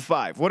over to the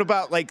 5? What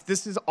about, like,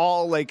 this is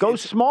all, like... Go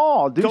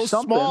small. Do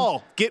something. Go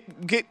small. Get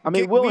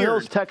Will weird.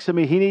 Hill's texting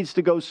me. He needs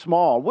to go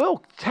small.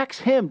 Will,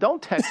 text him.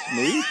 Don't text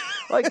me.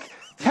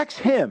 Text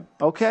him,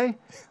 okay?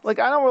 I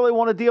don't really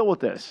want to deal with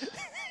this.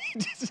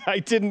 I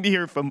didn't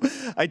hear from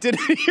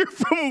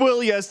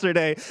Will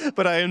yesterday,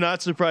 but I am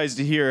not surprised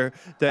to hear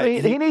that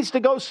he needs to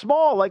go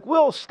small.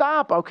 Will,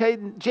 stop, okay?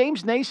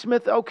 James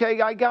Naismith,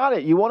 okay, I got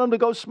it. You want him to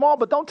go small,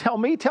 but don't tell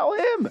me, tell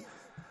him.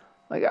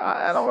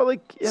 I don't really,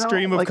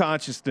 stream of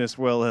consciousness,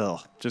 Will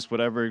Hill. Just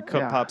whatever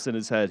pops in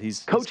his head.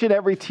 He's coaching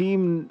every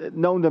team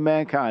known to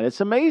mankind.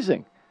 It's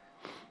amazing.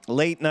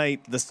 Late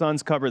night, the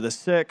Suns cover the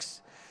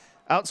 6.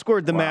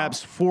 Outscored the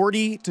Mavs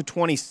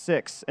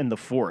 40-26 in the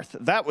 4th.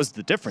 That was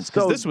the difference,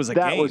 because this was a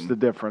game. That was the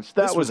difference.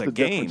 That was the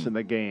difference in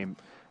the game.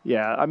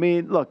 Yeah, I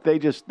mean, look, they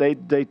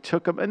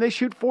took them, and they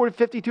shoot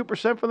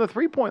 52% from the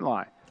three-point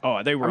line.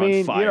 Oh, they were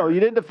on fire. You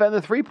didn't defend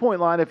the three-point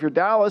line if you're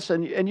Dallas,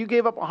 and you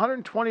gave up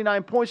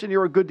 129 points, and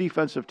you're a good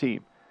defensive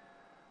team.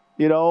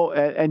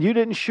 And you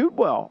didn't shoot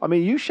well. I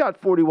mean, you shot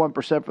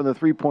 41% from the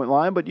three-point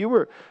line, but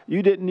you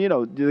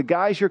didn't, the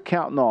guys you're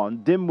counting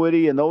on,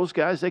 Dinwiddie and those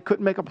guys, they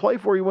couldn't make a play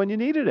for you when you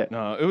needed it.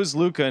 No, it was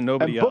Luka and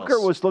nobody else. And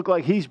Booker looked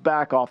like he's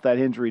back off that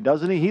injury,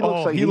 doesn't he? He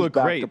looks like he's back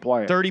great. To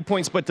playing. 30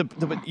 points, but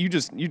you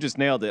just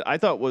nailed it. I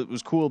thought what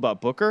was cool about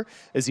Booker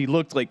is he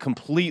looked like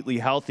completely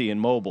healthy and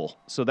mobile.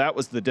 So that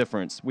was the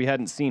difference. We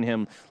hadn't seen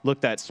him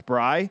look that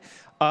spry.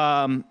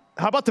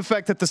 How about the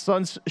fact that the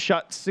Suns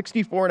shot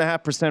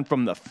 64.5%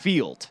 from the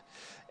field?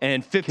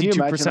 And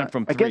 52%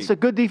 from 3. Against a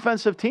good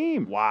defensive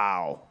team.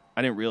 Wow.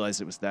 I didn't realize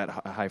it was that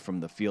high from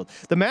the field.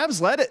 The Mavs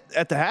led it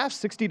at the half,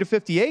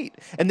 60-58,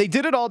 and they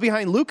did it all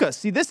behind Luka.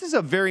 See, this is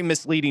a very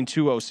misleading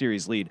 2-0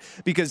 series lead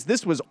because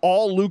this was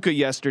all Luka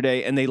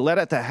yesterday, and they led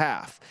at the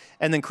half.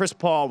 And then Chris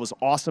Paul was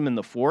awesome in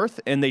the 4th,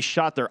 and they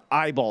shot their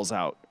eyeballs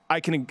out. I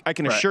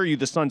can assure you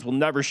the Suns will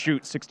never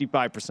shoot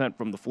 65%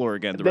 from the floor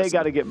again. They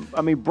got to get –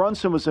 I mean,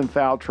 Brunson was in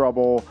foul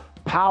trouble.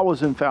 Powell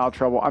was in foul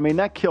trouble. I mean,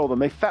 that killed them.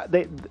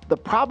 The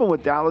problem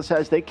with Dallas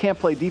is they can't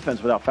play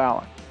defense without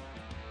fouling.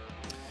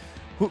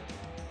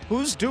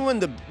 Who's doing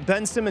the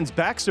Ben Simmons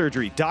back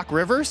surgery? Doc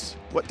Rivers?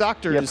 What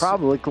doctor is? Yeah,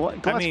 probably.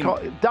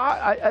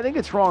 I think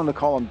it's wrong to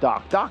call him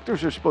Doc.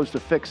 Doctors are supposed to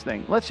fix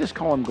things. Let's just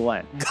call him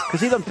Glenn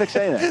because he doesn't fix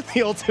anything.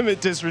 The ultimate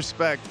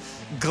disrespect.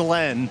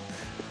 Glenn.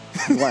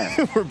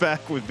 We're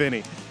back with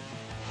Vinny.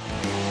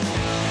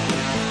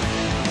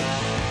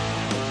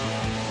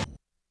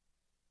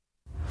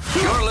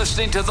 You're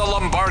listening to the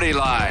Lombardi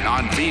Line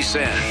on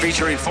VSiN,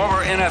 featuring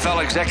former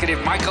NFL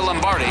executive Michael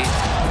Lombardi.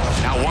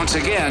 Now, once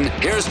again,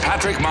 here's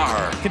Patrick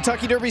Maher.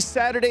 Kentucky Derby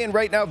Saturday, and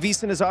right now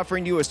VSiN is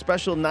offering you a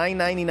special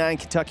 $9.99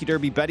 Kentucky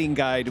Derby betting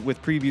guide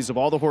with previews of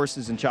all the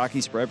horses and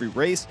jockeys for every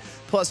race,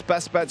 plus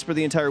best bets for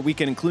the entire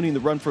weekend, including the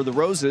Run for the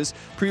Roses.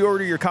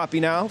 Pre-order your copy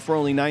now for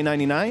only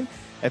 $9.99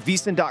 at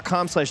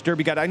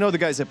vsin.com/Derby Guide. I know the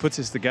guys that puts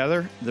this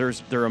together.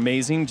 They're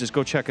amazing. Just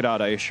go check it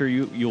out. I assure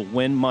you, you'll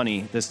win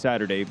money this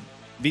Saturday.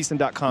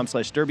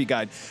 vsin.com/Derby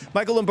Guide.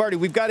 Michael Lombardi,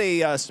 we've got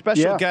a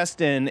special guest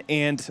in,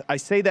 and I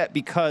say that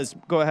because,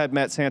 go ahead,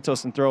 Matt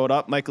Santos, and throw it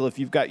up. Michael, if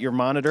you've got your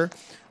monitor,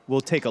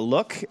 we'll take a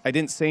look. I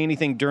didn't say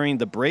anything during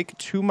the break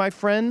to my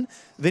friend,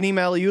 Vinny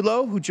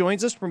Magliulo, who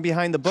joins us from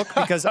behind the book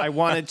because I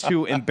wanted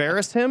to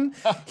embarrass him.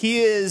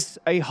 He is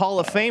a Hall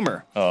of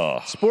Famer.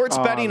 Sports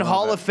betting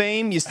Hall of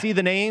Fame. You see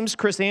the names,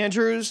 Chris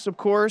Andrews, of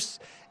course.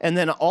 And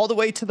then all the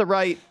way to the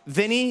right,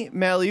 Vinny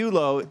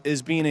Magliulo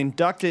is being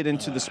inducted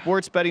into the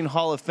Sports Betting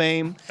Hall of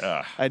Fame.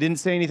 I didn't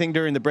say anything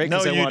during the break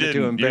because I wanted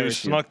to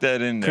embarrass you. Snuck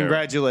that in there.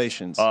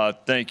 Congratulations.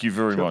 Thank you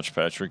very much,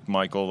 Patrick.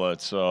 Michael,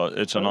 it's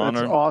an honor.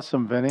 That's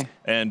awesome, Vinny.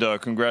 And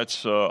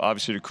congrats,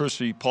 obviously, to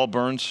Chrissy, Paul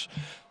Burns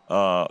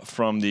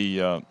from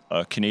the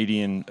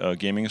Canadian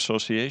Gaming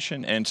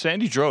Association, and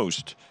Sandy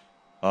Drost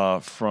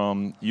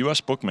from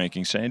U.S.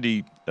 Bookmaking.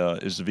 Sandy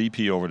is the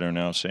VP over there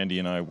now. Sandy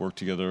and I work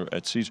together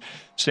at Caesar.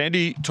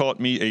 Sandy taught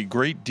me a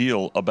great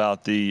deal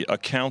about the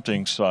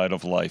accounting side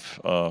of life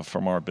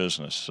from our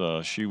business.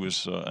 She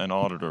was an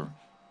auditor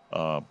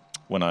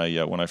when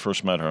I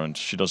first met her, and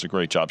she does a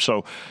great job.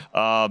 So,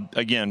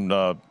 again,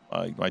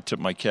 I tip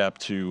my cap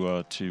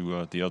to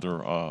the other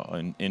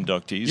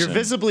inductees. You're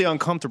visibly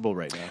uncomfortable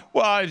right now.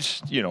 Well,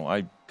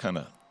 I kind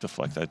of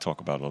deflect. I talk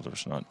about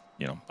others, not.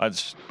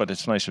 But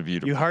it's nice of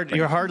you to.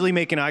 You're hardly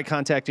making eye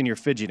contact and you're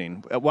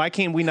fidgeting. Why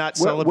can't we not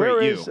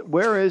celebrate you?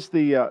 Where is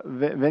the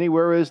Vinny?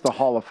 Where is the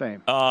Hall of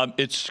Fame?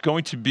 It's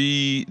going to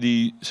be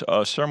the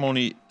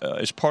ceremony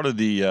as part of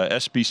the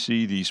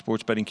SBC, the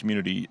Sports Betting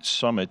Community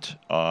Summit,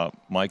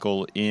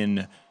 Michael,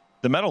 in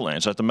the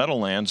Meadowlands, at the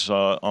Meadowlands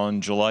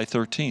on July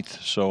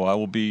 13th. So I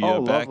will be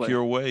back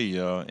your way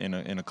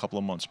in a couple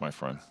of months, my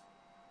friend.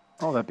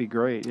 Oh, that'd be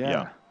great.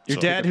 Yeah. Your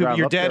dad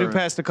who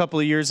passed a couple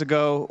of years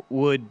ago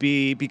would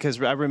be,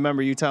 because I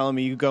remember you telling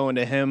me you going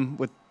to him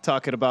with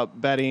talking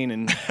about betting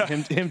and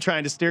him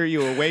trying to steer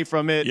you away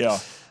from it. Yeah.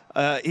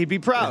 He'd be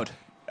proud.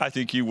 I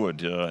think you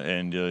would,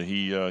 and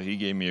he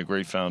gave me a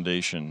great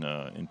foundation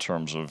in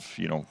terms of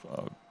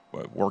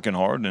working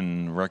hard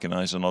and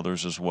recognizing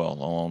others as well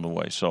along the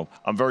way. So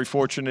I'm very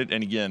fortunate,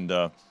 and again,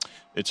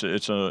 it's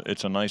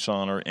a nice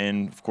honor.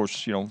 And of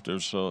course,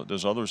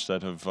 there's others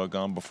that have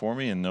gone before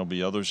me, and there'll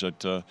be others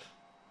that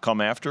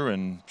come after,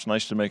 and it's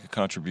nice to make a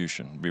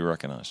contribution, be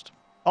recognized.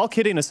 All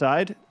kidding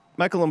aside,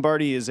 Michael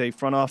Lombardi is a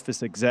front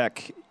office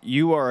exec.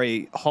 You are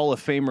a Hall of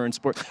Famer in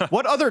sport.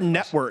 What other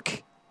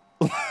network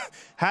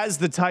has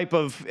the type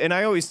of, and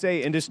I always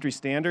say industry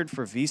standard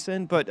for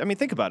VSiN, but I mean,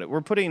 think about it.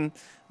 We're putting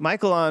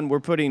Michael on, we're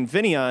putting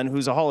Vinny on,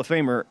 who's a Hall of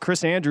Famer.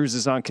 Chris Andrews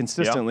is on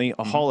consistently,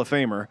 a Hall of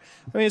Famer.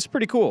 I mean, it's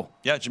pretty cool.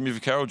 Yeah, Jimmy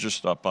Vaccaro just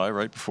stopped by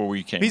right before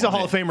we came. He's a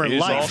Hall of Famer in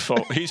life.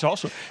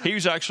 He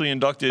was actually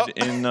inducted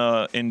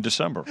in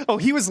December. Oh,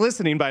 he was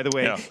listening, by the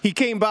way. Yeah. He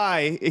came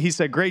by. He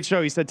said, "Great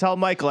show." He said, "Tell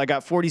Michael I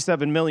got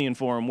 $47 million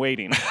for him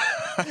waiting."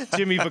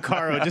 Jimmy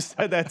Vaccaro just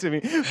said that to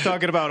me,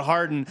 talking about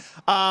Harden.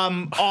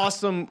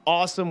 Awesome,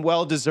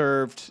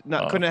 well-deserved.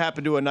 Couldn't have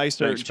happened to a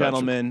nicer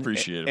gentleman. Patrick.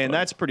 Appreciate it, and buddy.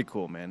 that's pretty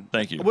cool, man.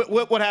 Thank you.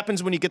 What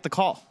happens when you get the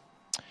call?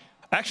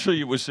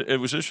 Actually, it was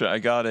interesting. I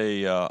got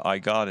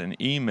an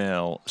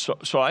email.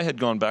 So I had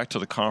gone back to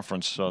the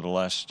conference the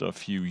last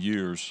few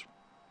years,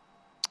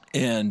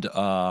 and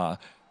I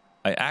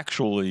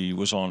actually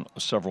was on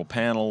several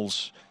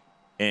panels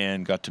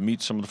and got to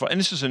meet some of the. And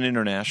this is an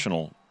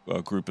international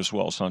group as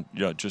well. It's not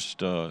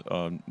just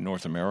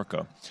North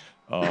America.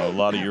 A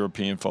lot of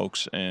European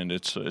folks, and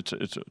it's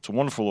a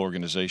wonderful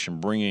organization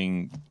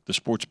bringing the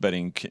sports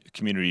betting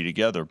community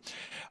together.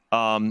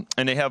 And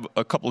they have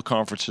a couple of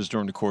conferences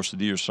during the course of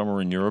the year. Some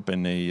are in Europe,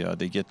 and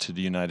they get to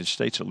the United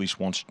States at least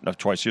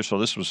twice a year. So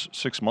this was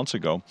 6 months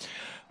ago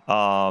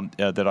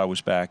that I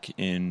was back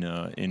in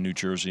New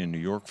Jersey and New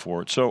York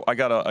for it. So I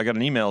got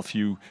an email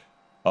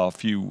a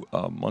few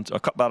months,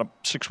 about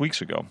 6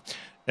 weeks ago,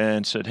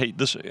 and said, "Hey,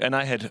 this," and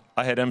I had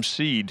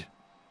emceed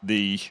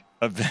the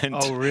event.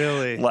 Oh,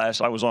 really?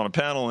 I was on a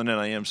panel, and then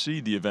I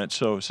emceed the event.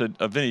 So I said,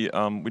 Vinny,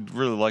 we'd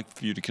really like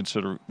for you to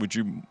consider, would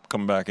you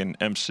come back and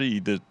MC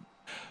the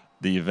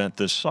event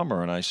this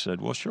summer? And I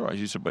said, well, sure.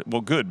 He said,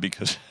 well, good,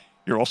 because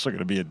you're also going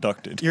to be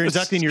inducted. You're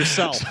inducting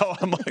yourself. So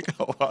I'm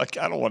like,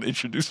 I don't want to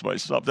introduce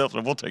myself.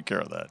 We'll take care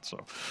of that. So,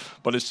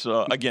 but it's,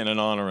 again, an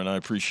honor, and I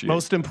appreciate it.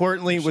 Most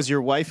importantly, was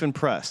your wife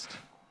impressed?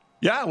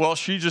 Yeah, well,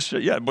 she just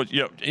said, but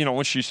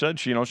when she said,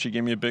 she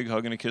gave me a big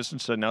hug and a kiss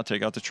and said, "Now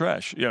take out the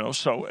trash."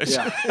 So it's,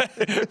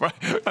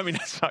 I mean,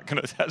 that's not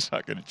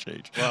gonna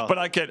change. Well, but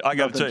I got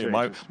to tell you,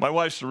 my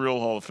wife's the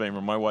real Hall of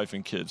Famer. My wife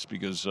and kids,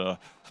 because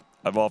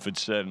I've often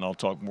said, and I'll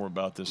talk more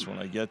about this when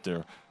I get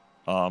there.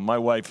 My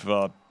wife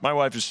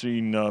has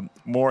seen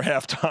more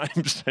half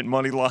times and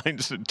money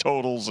lines and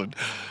totals and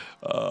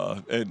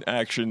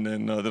action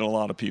than a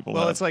lot of people.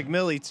 Well, have. It's like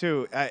Millie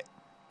too.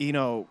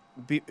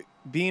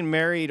 Being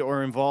married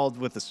or involved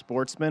with a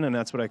sportsman, and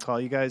that's what I call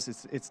you guys,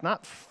 it's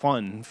not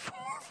fun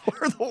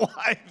for the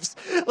wives.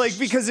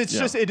 Because it's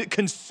just, it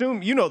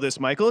consumes, this,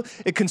 Michael,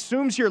 it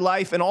consumes your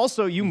life, and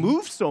also you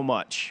move so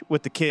much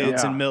with the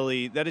kids and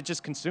Millie that it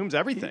just consumes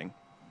everything.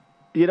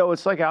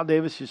 It's like Al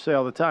Davis used to say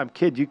all the time,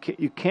 kid, you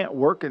can't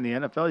work in the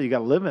NFL, you got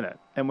to live in it.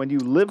 And when you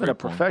live in a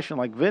profession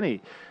like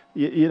Vinny,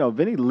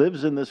 Vinny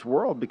lives in this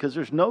world because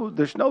there's no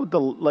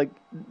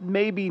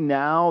maybe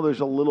now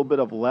there's a little bit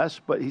of less,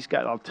 but he's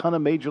got a ton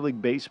of Major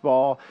League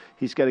Baseball.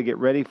 He's got to get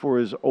ready for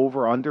his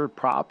over/under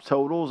prop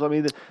totals. I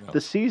mean, the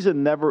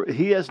season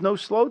he has no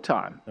slow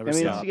time. Never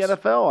stops. It's the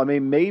NFL. I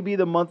mean, maybe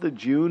the month of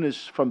June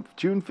is from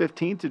June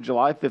 15th to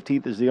July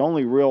 15th is the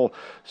only real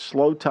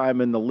slow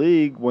time in the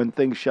league when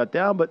things shut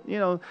down. But,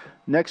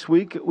 next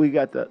week we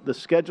got the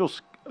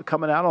schedules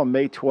coming out on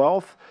May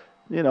 12th.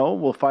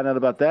 We'll find out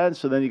about that.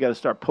 So then you got to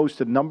start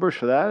posting numbers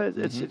for that.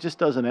 It just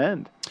doesn't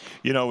end.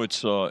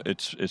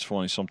 It's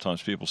funny.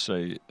 Sometimes people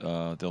say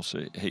they'll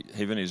say, "Hey,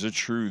 Vinny, is it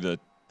true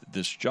that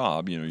this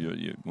job,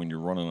 when you're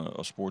running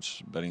a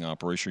sports betting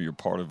operation, you're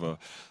part of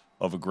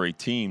a great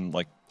team?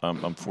 Like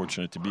I'm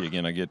fortunate to be.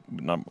 Again, I get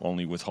not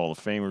only with Hall of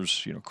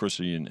Famers,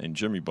 Chrissy and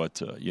Jimmy,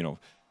 but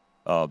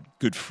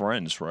good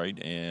friends, right?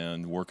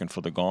 And working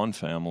for the Gaughan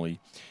family,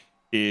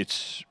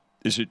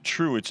 Is it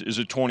true? Is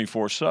it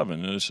 24/7?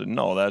 And I said,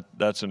 no,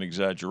 that's an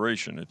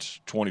exaggeration. It's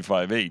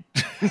 25/8.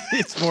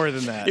 It's more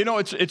than that.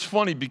 It's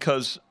funny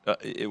because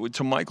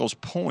to Michael's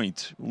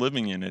point,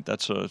 living in it,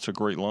 it's a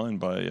great line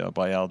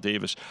by Al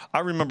Davis. I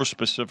remember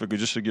specifically,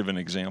 just to give an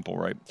example,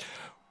 right,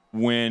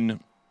 when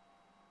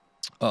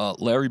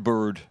Larry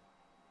Bird,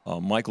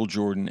 Michael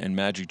Jordan, and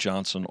Magic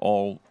Johnson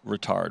all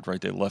retired,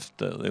 right? They left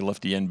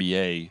the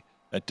NBA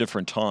at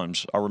different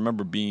times. I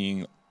remember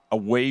being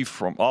away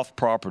from off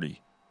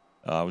property.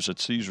 I was at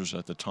Caesars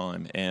at the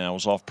time, and I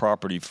was off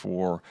property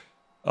for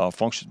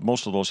functions.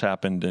 Most of those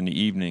happened in the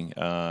evening,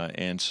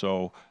 and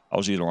so I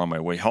was either on my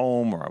way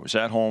home, or I was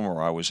at home,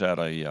 or I was at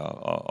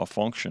a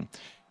function.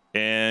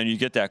 And you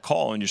get that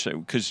call, and you say,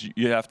 because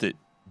you have to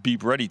be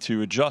ready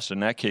to adjust. In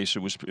that case, it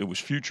was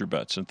future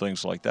bets and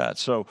things like that.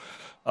 So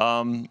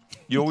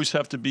you always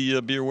have to be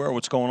aware of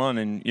what's going on.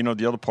 And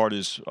the other part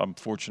is I'm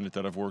fortunate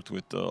that I've worked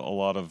with a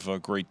lot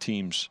of great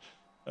teams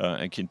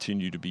and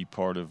continue to be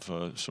part of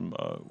some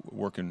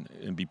working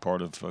and be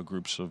part of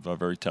groups of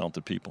very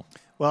talented people.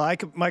 Well,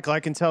 Michael, I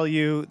can tell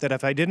you that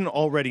if I didn't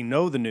already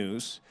know the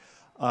news,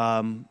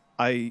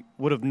 I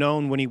would have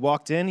known when he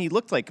walked in. He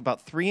looked like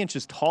about 3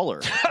 inches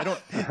taller.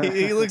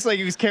 He looks like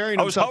he was carrying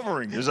himself. I was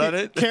hovering. Is that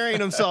it? Carrying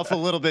himself a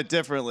little bit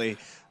differently.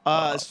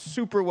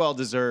 Super well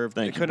deserved.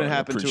 It couldn't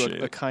happen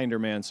to a kinder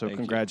man. So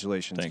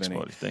congratulations, Thanks, Vinny.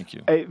 buddy. Thank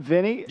you. Hey,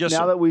 Vinny. Yes,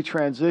 now sir. that we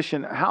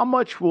transition, how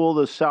much will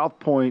the South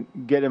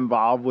Point get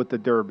involved with the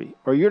Derby?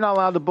 Or you're not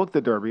allowed to book the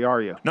Derby, are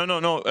you? No.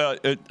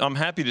 I'm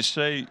happy to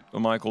say,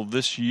 Michael,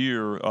 this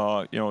year,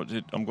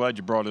 I'm glad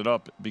you brought it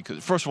up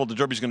because, first of all, the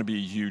Derby is going to be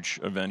a huge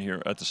event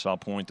here at the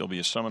South Point. There'll be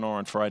a seminar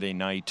on Friday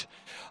night.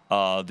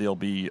 There'll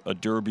be a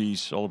Derby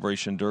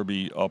celebration,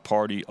 Derby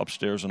party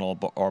upstairs in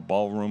our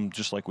ballroom,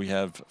 just like we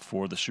have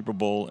for the Super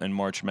Bowl and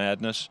March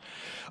Madness.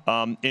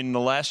 In the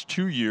last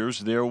 2 years,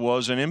 there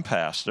was an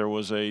impasse. There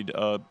was a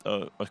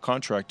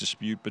contract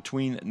dispute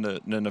between the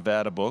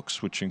Nevada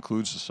books, which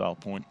includes the South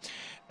Point,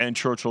 and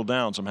Churchill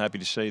Downs. I'm happy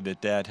to say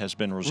that has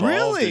been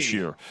resolved this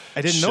year.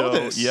 I didn't know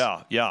this.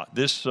 Yeah.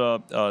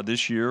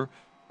 This year,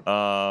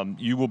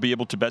 you will be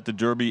able to bet the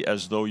Derby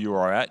as though you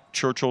are at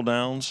Churchill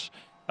Downs.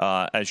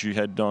 As you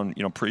had done,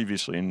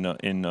 previously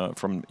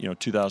from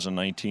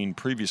 2019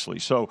 previously.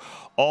 So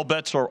all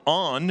bets are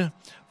on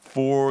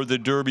for the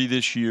Derby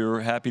this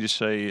year. Happy to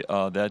say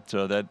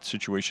that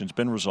situation's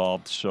been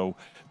resolved. So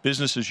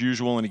business as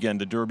usual. And again,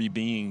 the Derby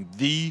being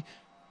the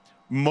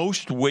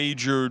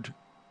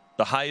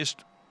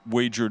highest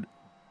wagered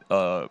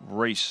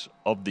race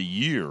of the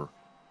year,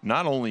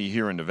 not only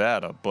here in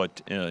Nevada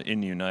but in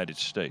the United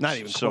States. Not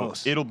even close.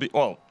 So it'll be.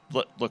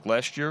 Look,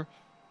 last year.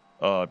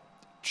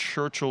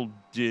 Churchill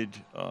did,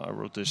 I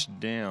wrote this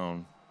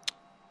down,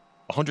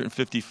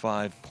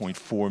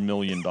 $155.4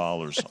 million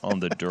on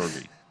the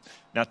Derby.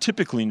 Now,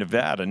 typically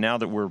Nevada, now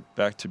that we're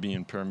back to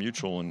being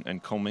pari-mutuel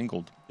and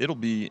commingled, it'll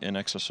be in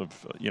excess of,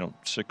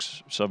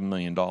 $6-7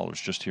 million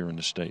just here in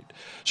the state.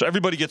 So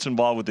everybody gets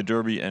involved with the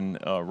Derby, and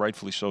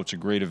rightfully so. It's a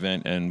great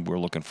event, and we're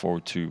looking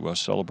forward to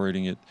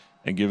celebrating it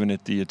and giving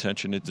it the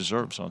attention it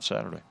deserves on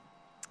Saturday.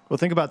 Well,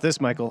 think about this,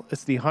 Michael.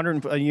 It's the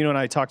you and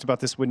I talked about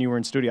this when you were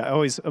in studio. It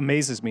always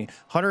amazes me.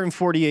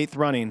 148th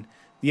running.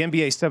 The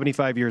NBA is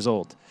 75 years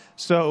old.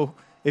 So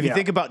if you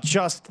think about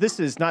this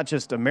is not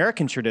just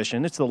American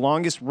tradition. It's the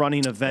longest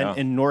running event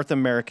in North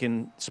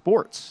American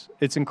sports.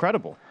 It's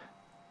incredible.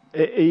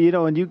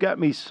 And you got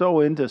me so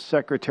into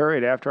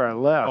Secretariat after I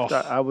left.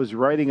 I was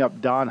writing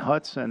up Don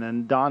Hutson,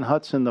 and Don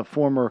Hutson, the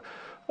former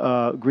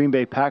Green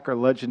Bay Packer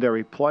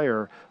legendary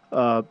player,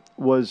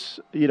 was,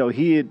 he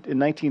had, in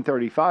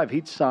 1935,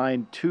 he'd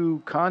signed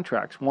 2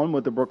 contracts, one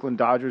with the Brooklyn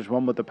Dodgers,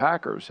 one with the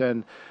Packers.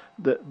 And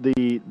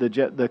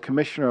the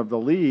commissioner of the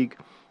league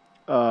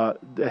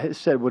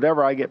said,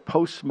 whatever I get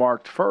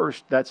postmarked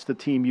first, that's the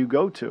team you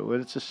go to.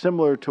 And it's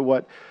similar to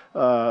what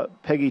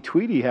Peggy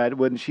Tweedy had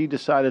when she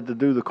decided to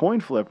do the coin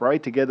flip,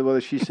 right? Together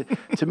with she said,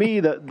 to me,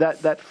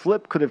 that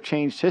flip could have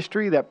changed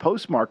history. That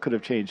postmark could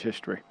have changed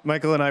history.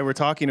 Michael and I were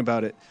talking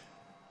about it.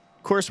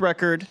 Course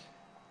record.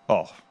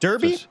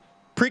 Derby,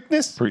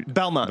 Preakness,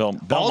 Belmont.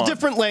 All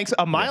different lengths,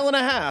 a mile and a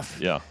half.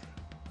 Yeah.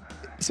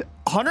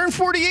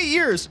 148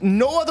 years,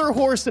 no other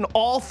horse in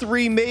all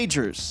 3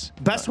 majors.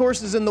 Best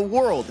horses in the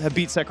world have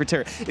beat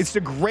Secretariat. It's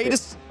the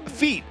greatest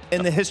feat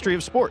in the history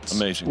of sports.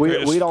 Amazing.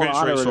 We don't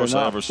honor it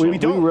enough.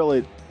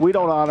 We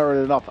don't honor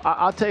it enough.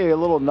 I'll tell you a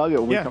little nugget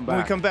when we come back.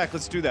 When we come back,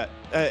 let's do that.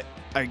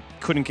 I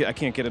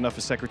can't get enough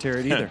of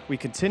Secretariat either. We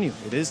continue.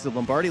 It is the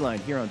Lombardi Line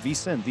here on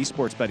VSiN, the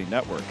Sports Betting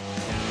Network.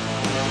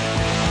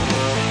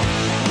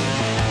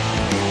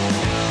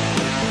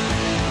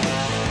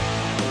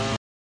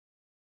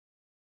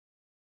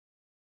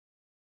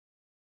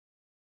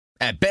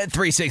 At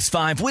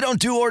Bet365, we don't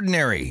do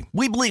ordinary.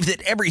 We believe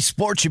that every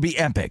sport should be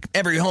epic.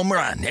 Every home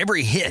run,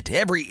 every hit,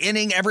 every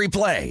inning, every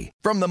play.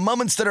 From the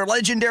moments that are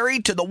legendary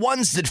to the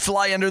ones that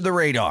fly under the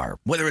radar.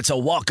 Whether it's a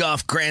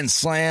walk-off grand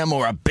slam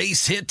or a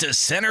base hit to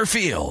center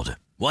field.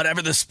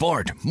 Whatever the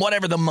sport,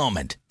 whatever the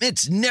moment.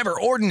 It's never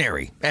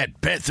ordinary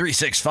at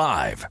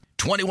Bet365.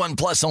 21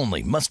 plus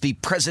only. Must be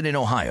present in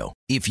Ohio.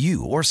 If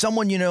you or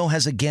someone you know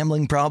has a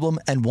gambling problem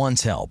and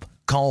wants help,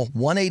 call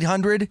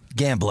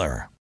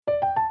 1-800-GAMBLER.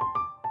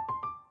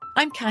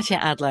 I'm Katya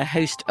Adler,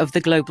 host of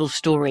The Global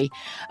Story.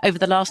 Over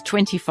the last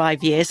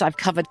 25 years, I've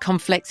covered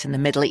conflicts in the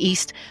Middle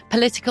East,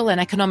 political and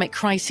economic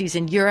crises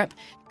in Europe,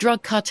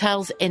 drug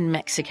cartels in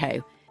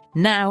Mexico.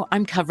 Now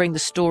I'm covering the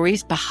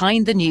stories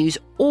behind the news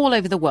all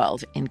over the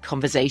world in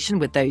conversation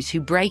with those who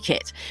break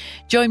it.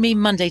 Join me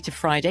Monday to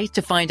Friday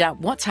to find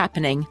out what's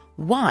happening,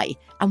 why,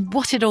 and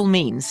what it all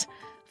means.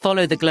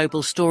 Follow The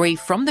Global Story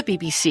from the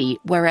BBC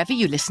wherever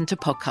you listen to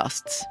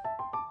podcasts.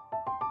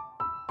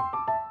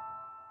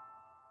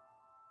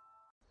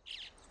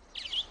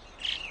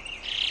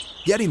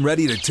 Getting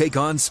ready to take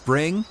on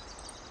spring?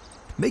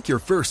 Make your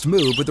first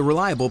move with the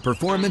reliable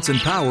performance and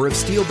power of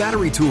Steel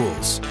battery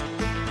tools.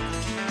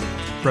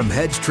 From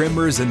hedge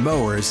trimmers and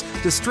mowers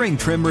to string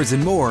trimmers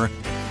and more,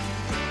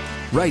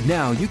 right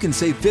now you can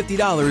save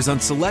 $50 on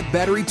select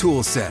battery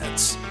tool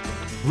sets.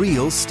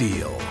 Real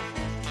STIHL.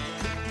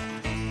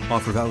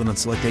 Offer valid on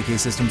select AK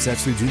system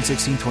sets through June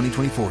 16,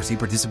 2024. See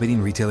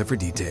participating retailer for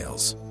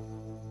details.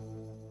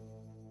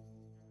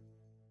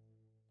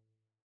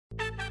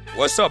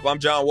 What's up? I'm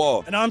John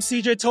Wall. And I'm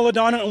CJ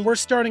Toledano, and we're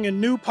starting a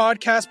new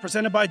podcast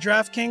presented by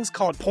DraftKings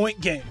called Point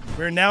Game.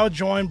 We're now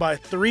joined by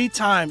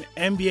three-time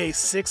NBA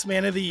Sixth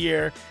Man of the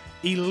Year,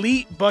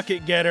 elite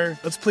bucket getter.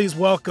 Let's please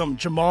welcome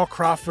Jamal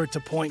Crawford to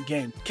Point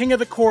Game. King of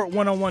the Court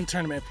one-on-one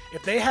tournament.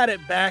 If they had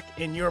it back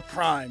in your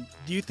prime,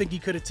 do you think he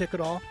could have took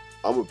it all?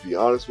 I'm going to be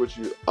honest with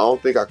you. I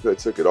don't think I could have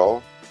took it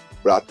all,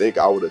 but I think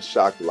I would have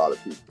shocked a lot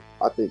of people.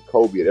 I think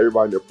Kobe and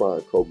everybody in their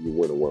prime, Kobe would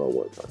win a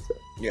one-on-one contest.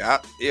 Yeah,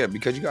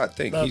 because you got to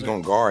think. He's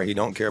going to guard. He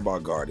don't care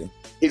about guarding.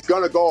 He's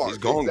going to guard. He's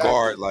going to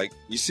guard. Like,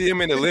 you see him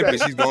in the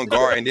Olympics, he's going to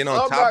guard. And then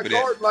on top of that. I'm not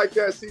guarding like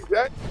that,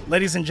 CJ.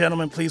 Ladies and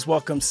gentlemen, please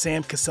welcome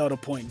Sam Cassell to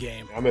Point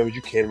Game. I remember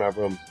you came to my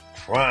room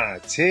crying,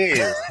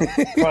 tears,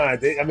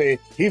 crying. I mean,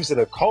 he was in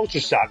a culture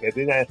shock. And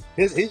then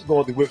he's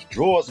going through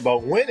withdrawals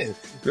about winning.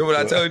 Remember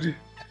what I told you?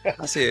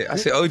 I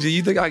said, OG,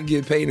 you think I can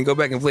get paid and go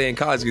back and play in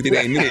college? You think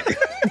I ain't it?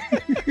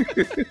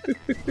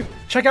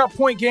 Check out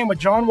Point Game with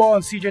John Wall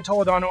and CJ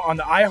Toledano on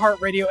the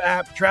iHeartRadio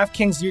app,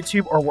 DraftKings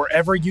YouTube, or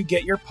wherever you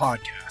get your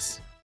podcasts.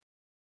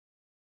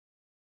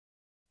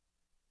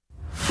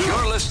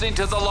 You're listening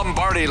to The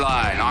Lombardi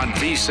Line on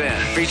VSiN,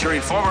 featuring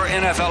former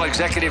NFL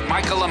executive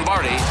Michael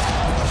Lombardi.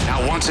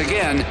 Now, once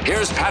again,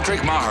 here's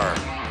Patrick Maher.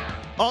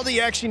 All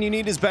the action you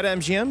need is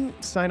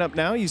BetMGM. Sign up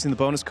now using the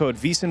bonus code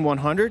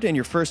VSiN100, and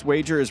your first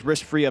wager is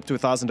risk-free up to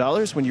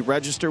 $1,000. When you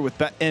register with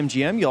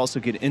BetMGM, you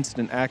also get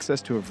instant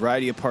access to a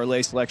variety of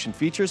parlay selection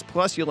features.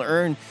 Plus, you'll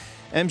earn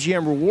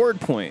MGM reward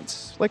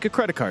points, like a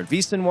credit card,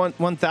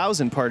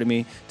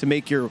 VSiN1000, to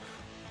make your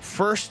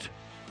first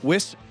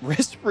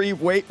risk-free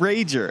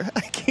wager.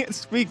 I can't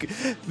speak.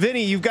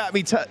 Vinny, you've got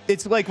me.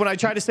 It's like when I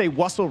try to say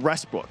Russell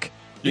Westbrook.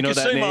 You know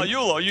can that say name?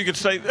 Malulo. You can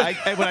say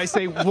that. When I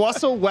say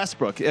Russell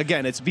Westbrook,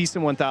 again, it's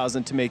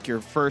VSiN1000 to make your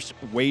first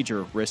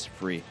wager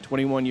risk-free.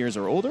 21 years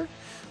or older,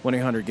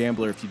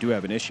 1-800-GAMBLER if you do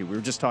have an issue. We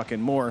were just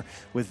talking more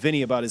with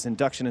Vinny about his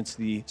induction into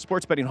the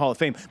Sports Betting Hall of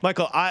Fame.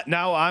 Michael,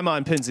 now I'm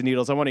on pins and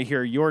needles. I want to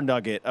hear your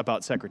nugget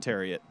about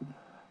Secretariat.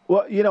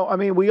 Well,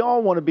 we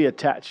all want to be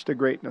attached to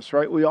greatness,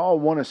 right? We all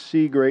want to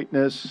see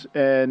greatness.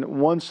 And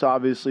once,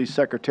 obviously,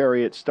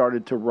 Secretariat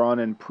started to run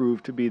and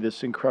prove to be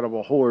this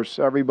incredible horse,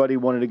 everybody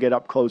wanted to get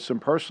up close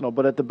and personal.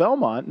 But at the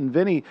Belmont, and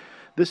Vinny,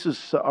 this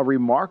is a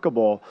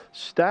remarkable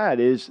stat,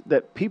 is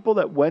that people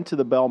that went to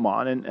the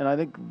Belmont, and I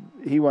think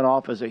he went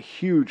off as a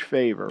huge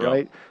favor,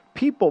 right?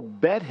 People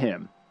bet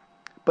him,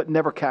 but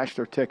never cashed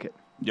their ticket.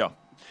 Yeah.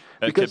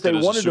 Because they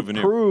wanted to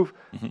prove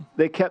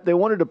they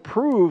wanted to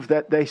prove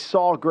that they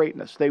saw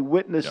greatness. They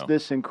witnessed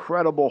this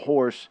incredible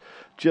horse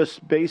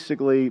just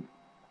basically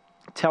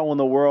telling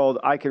the world,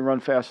 I can run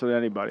faster than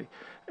anybody.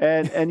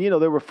 And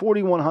there were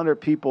 4,100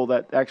 people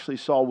that actually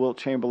saw Wilt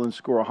Chamberlain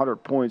score 100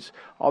 points.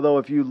 Although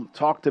if you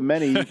talk to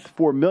many,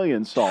 4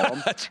 million saw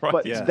him. That's right.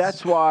 But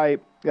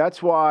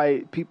that's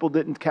why people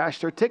didn't cash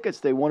their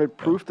tickets. They wanted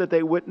proof that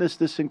they witnessed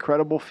this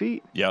incredible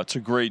feat. Yeah, it's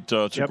a great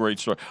a great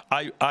story.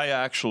 I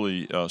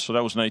actually so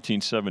that was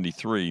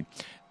 1973,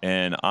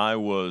 and I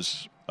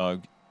was I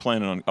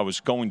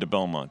was going to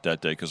Belmont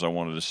that day because I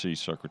wanted to see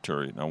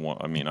Secretariat. I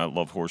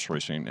love horse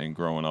racing, and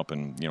growing up,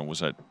 and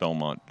was at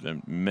Belmont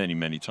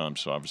many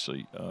times. So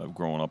obviously,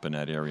 growing up in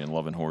that area and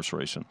loving horse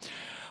racing,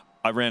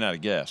 I ran out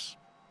of gas.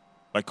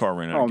 My car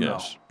ran out of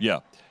gas. No. Yeah.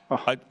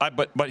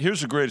 But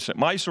here's the greatest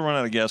thing. I used to run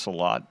out of gas a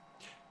lot,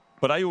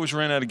 but I always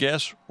ran out of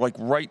gas like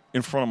right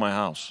in front of my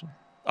house.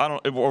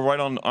 Or right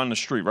on the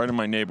street, right in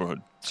my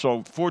neighborhood.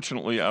 So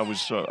fortunately, I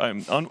was,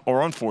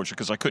 or unfortunate,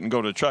 because I couldn't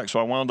go to the track.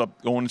 So I wound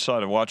up going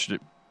inside and watched it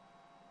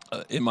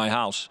in my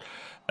house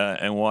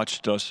and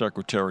watched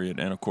Secretariat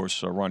and, of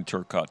course, Ronnie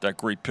Turcotte. That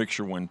great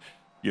picture when,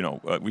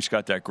 we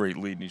got that great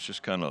lead, and he's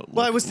just kind of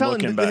I was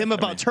telling him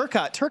about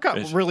Turcotte.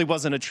 Turcotte really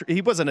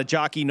wasn't a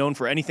jockey known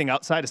for anything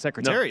outside of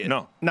Secretariat.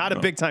 No. Not a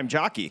big-time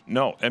jockey.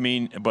 No,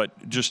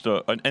 but just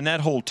and that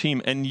whole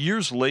team. And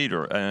years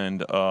later,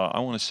 and I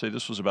want to say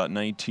this was about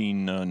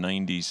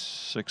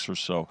 1996 or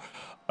so,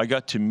 I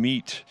got to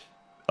meet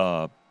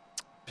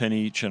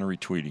Penny Chenery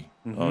Tweedy,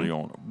 the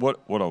owner.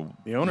 What a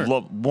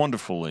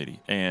wonderful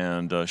lady,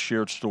 and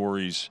shared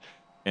stories.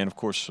 And, of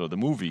course, the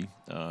movie,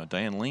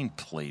 Diane Lane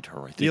played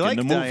her, I think, you in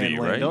the movie, Diane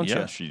Lane, right? Don't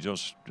yeah, you? she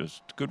does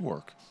good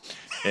work.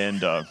 And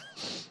so,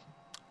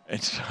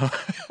 it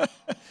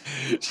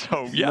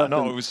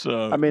was...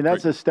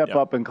 that's a step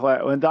up in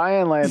class. When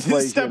Diane Lane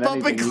plays step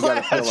up in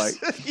class. You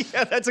gotta feel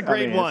like... that's a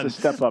great one. It's a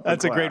step up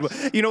That's in a great one.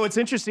 What's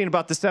interesting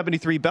about the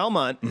 73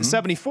 Belmont,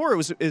 74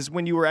 is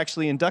when you were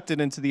actually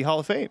inducted into the Hall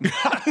of Fame.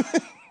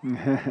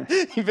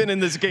 You've been in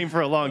this game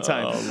for a long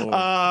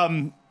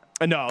time.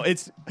 No,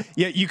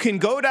 you can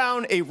go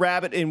down a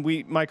rabbit, and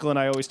Michael and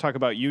I always talk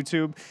about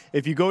YouTube.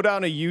 If you go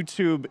down a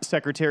YouTube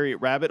Secretariat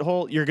rabbit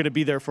hole, you're going to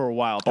be there for a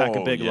while. Pack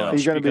a big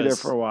lunch. You're going to be there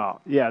for a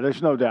while. Yeah,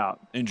 there's no doubt.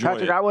 Enjoy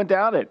Patrick, it. I went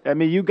down it. I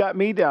mean, you got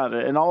me down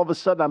it, and all of a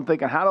sudden I'm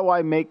thinking, how do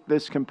I make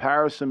this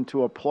comparison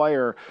to a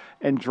player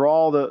and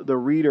draw the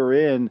reader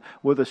in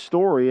with a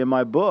story in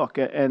my book?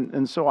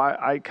 And so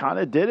I kind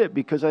of did it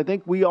because I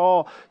think we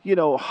all,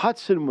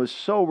 Hudson was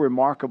so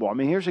remarkable. I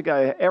mean, here's a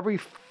guy, every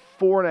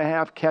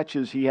 4.5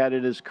 catches he had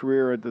in his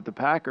career at the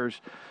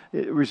Packers,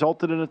 it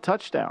resulted in a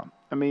touchdown.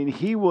 I mean,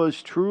 he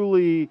was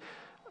truly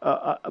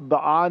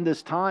beyond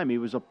his time. He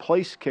was a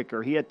place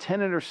kicker. He had 10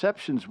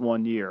 interceptions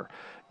one year,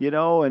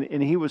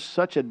 and he was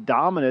such a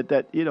dominant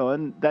that,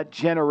 in that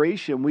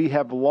generation, we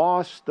have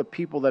lost the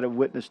people that have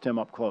witnessed him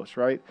up close,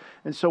 right?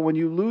 And so when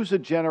you lose a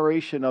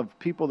generation of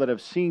people that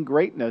have seen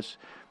greatness,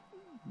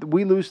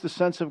 we lose the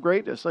sense of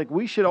greatness. Like,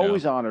 we should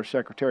always honor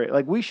Secretariat.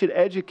 Like, we should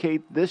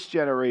educate this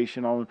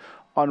generation on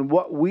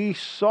what we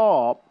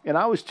saw. And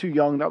I was too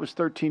young. I was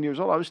 13 years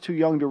old. I was too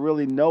young to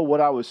really know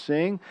what I was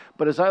seeing.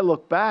 But as I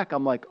look back,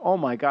 I'm like, oh,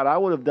 my God, I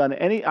would have done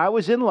I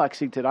was in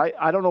Lexington.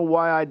 I don't know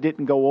why I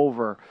didn't go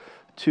over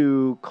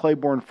to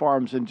Claiborne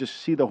Farms and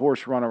just see the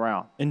horse run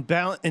around.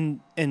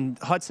 And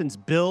Hudson's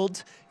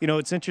build,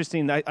 it's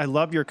interesting. I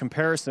love your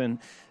comparison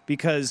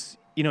because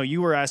 –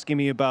 you were asking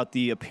me about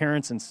the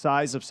appearance and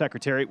size of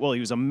Secretariat. Well, he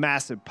was a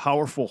massive,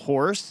 powerful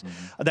horse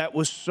that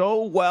was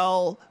so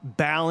well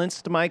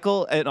balanced,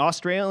 Michael. An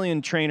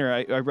Australian trainer,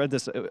 I read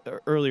this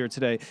earlier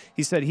today,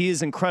 he said he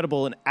is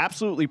incredible, an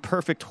absolutely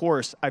perfect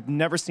horse. I've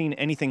never seen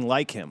anything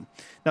like him.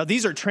 Now,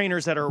 these are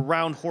trainers that are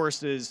around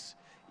horses.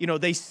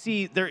 They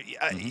see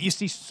you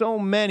see so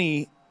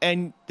many,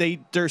 and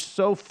they're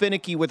so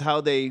finicky with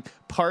how they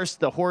parse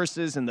the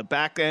horses and the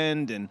back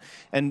end,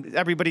 and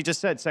everybody just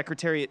said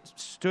Secretariat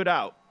stood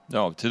out.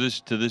 No, to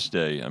this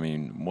day, I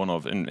mean,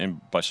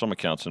 and by some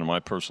accounts, and in my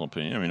personal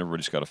opinion, I mean,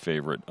 everybody's got a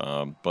favorite,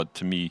 but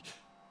to me,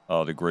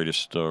 the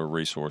greatest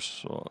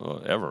racehorse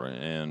ever.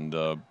 And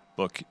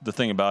look, the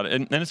thing about it,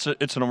 and it's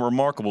a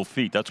remarkable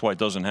feat. That's why it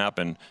doesn't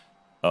happen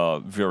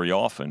very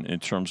often in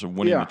terms of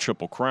winning the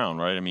Triple Crown,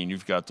 right? I mean,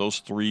 you've got those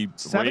 3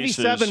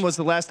 77 races. Was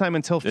the last time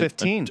until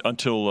 15.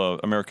 Until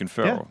American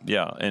Pharoah,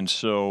 and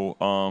so,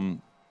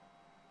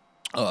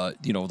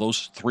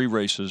 those 3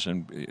 races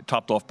and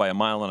topped off by a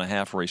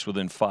 1.5-mile race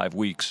within 5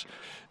 weeks.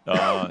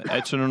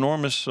 It's an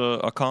enormous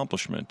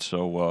accomplishment.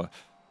 So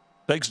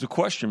begs the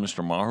question,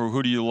 Mr. Maher,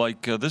 who do you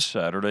like this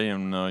Saturday?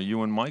 And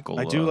you and Michael.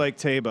 I do like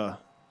Taiba.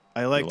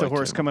 I like the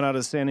horse coming out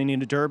of the Santa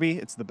Anita Derby.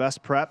 It's the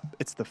best prep.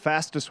 It's the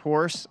fastest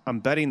horse. I'm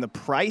betting the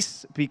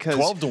price because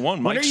 12-1.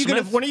 Mike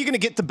Smith. When are you going to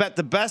get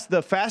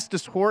the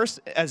fastest horse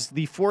as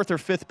the 4th or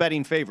 5th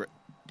betting favorite?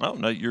 Oh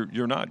no,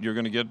 you're not. They're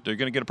going to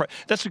get a price.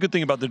 That's the good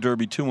thing about the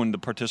Derby too, and the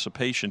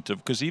participation too,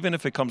 because even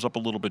if it comes up a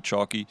little bit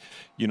chalky,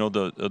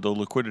 the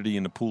liquidity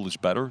in the pool is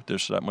better.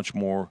 There's that much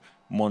more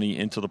money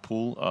into the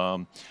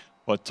pool.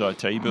 But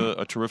Taiba,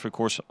 a terrific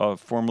horse,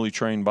 formerly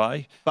trained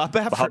by Bob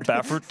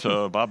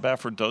Baffert. Bob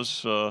Baffert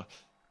does,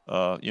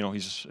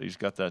 he's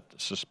got that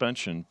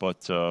suspension.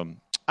 But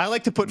I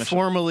like to put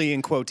formerly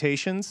in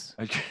quotations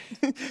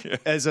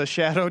as a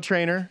shadow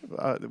trainer.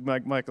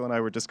 Michael and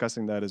I were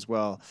discussing that as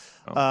well.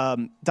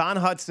 Don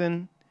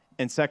Hudson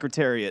and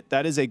Secretariat,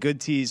 that is a good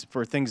tease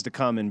for things to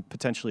come and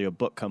potentially a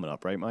book coming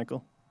up, right,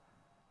 Michael?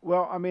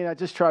 Well, I mean, I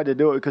just tried to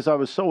do it because I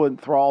was so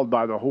enthralled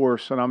by the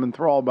horse, and I'm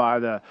enthralled by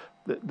the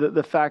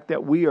fact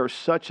that we are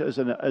such as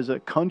a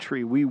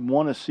country, we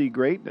want to see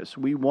greatness.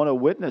 We want to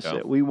witness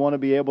it. We want to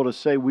be able to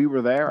say we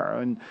were there.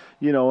 And,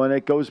 and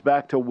it goes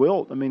back to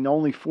Wilt. I mean,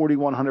 only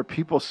 4,100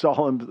 people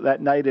saw him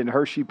that night in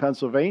Hershey,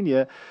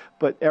 Pennsylvania,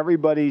 but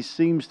everybody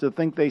seems to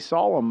think they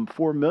saw him.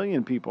 4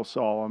 million people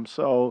saw him.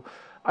 So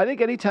I think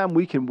anytime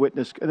we can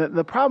witness, and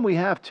the problem we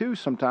have too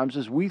sometimes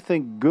is we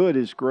think good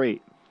is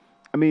great.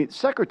 I mean,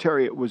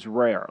 Secretariat was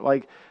rare.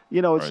 Like,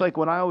 it's like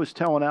when I was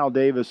telling Al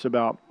Davis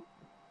about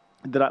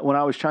when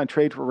I was trying to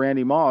trade for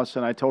Randy Moss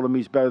and I told him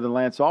he's better than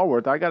Lance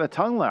Allworth, I got a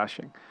tongue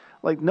lashing.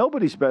 Like,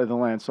 nobody's better than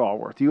Lance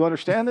Allworth. Do you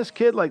understand this,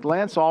 kid? Like,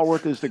 Lance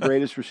Allworth is the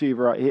greatest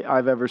receiver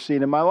I've ever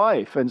seen in my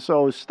life. And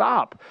so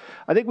stop.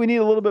 I think we need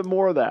a little bit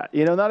more of that.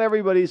 Not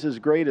everybody's as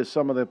great as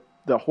some of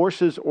the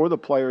horses or the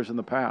players in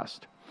the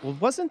past. Well,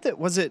 was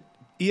it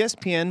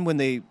ESPN when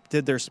they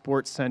did their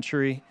Sports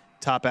Century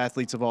top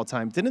athletes of all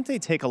time? Didn't they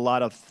take a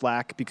lot of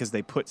flack because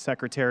they put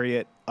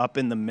Secretariat up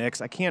in the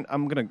mix? I'm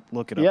going to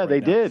look it up. Yeah, right they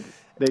now. did.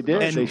 They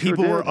did. And they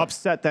people sure were did.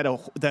 upset that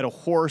a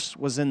horse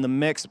was in the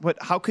mix. But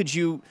how could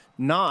you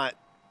not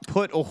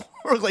put a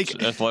horse like?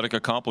 It's an athletic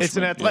accomplishment. It's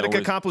an athletic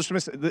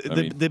accomplishment.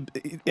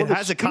 It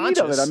has a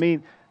conscience. Of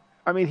it.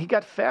 I mean, he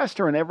got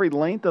faster in every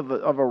length of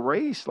a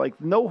race.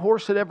 Like, no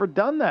horse had ever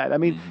done that. I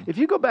mean, if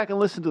you go back and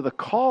listen to the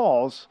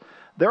calls,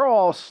 they're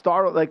all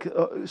startled. Like,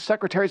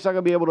 Secretariat's not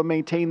going to be able to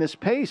maintain this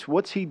pace.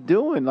 What's he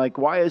doing? Like,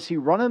 why is he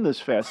running this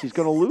fast? He's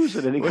going to lose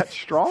it, and he got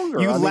stronger.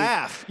 You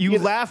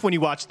laugh when you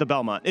watch the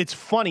Belmont. It's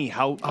funny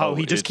how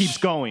he just keeps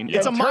going. Yeah,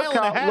 it's a mile and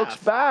a half. Looks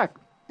back.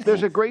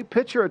 there's a great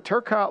picture of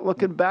Turcotte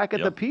looking back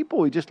at the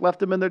people. He just left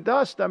them in their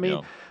dust. I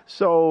mean,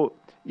 so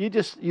you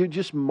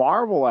just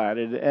marvel at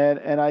it.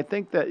 And I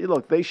think that,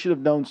 look, they should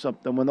have known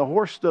something. When the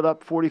horse stood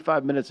up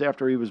 45 minutes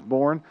after he was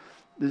born,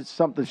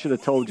 something should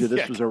have told you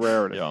this was a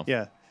rarity.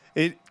 Yeah.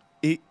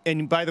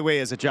 And by the way,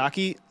 as a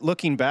jockey,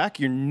 looking back,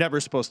 you're never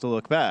supposed to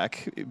look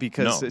back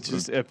because it's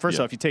just, first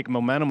off, you take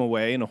momentum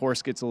away and a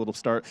horse gets a little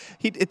start.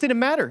 It didn't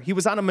matter. He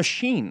was on a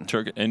machine.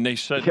 And they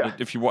said that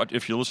if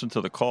you listen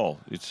to the call,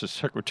 it's the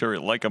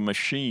Secretariat like a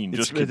machine,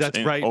 just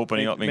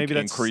opening up and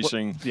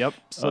increasing.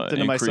 Slipped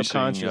into my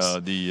subconscious.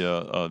 Can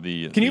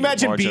you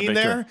imagine being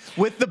there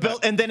with the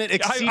belt and then it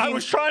exceeding? I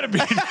was trying to be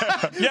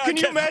there. Can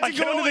you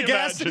imagine going to the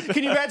gas?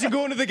 Can you imagine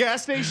going to the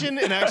gas station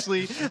and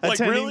actually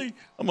attending? Really?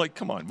 I'm like,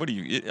 come on, what are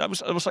you?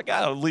 I was like,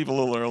 I'll leave a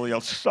little early.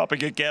 I'll stop and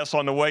get gas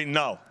on the way.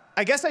 No.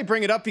 I guess I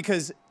bring it up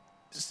because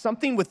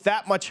something with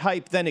that much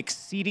hype then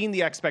exceeding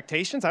the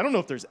expectations. I don't know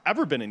if there's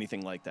ever been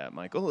anything like that,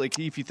 Michael. Like,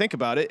 if you think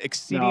about it,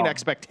 exceeding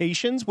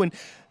expectations when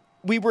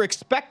we were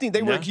expecting,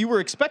 you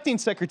were expecting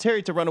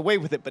Secretariat to run away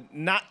with it, but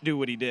not do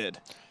what he did.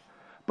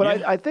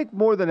 But I think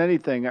more than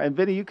anything, and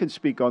Vinny, you can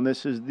speak on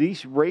this, is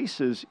these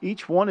races,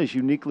 each one is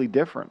uniquely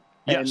different.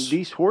 And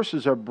these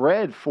horses are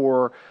bred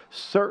for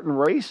certain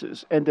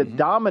races. And to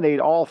dominate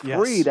all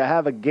three, to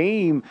have a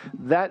game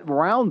that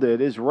rounded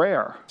is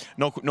rare.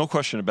 No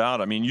question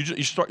about it. I mean,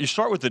 you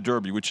start with the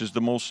Derby, which is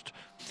the most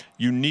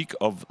unique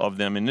of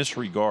them in this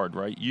regard,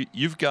 right?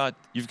 You've got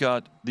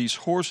these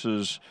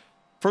horses,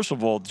 first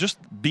of all, just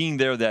being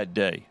there that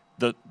day.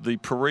 The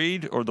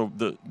parade or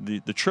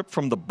the trip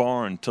from the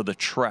barn to the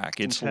track,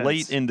 it's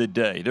late in the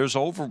day. There's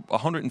over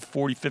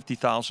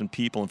 50,000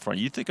 people in front of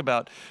you. You think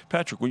about,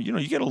 Patrick,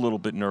 you get a little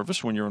bit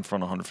nervous when you're in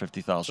front of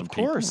 150,000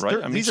 people,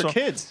 right? These are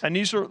kids. And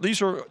these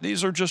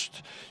are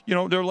just,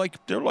 they're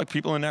like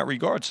people in that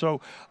regard.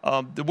 So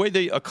the way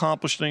they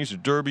accomplish things, the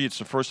Derby, it's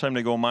the first time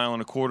they go a mile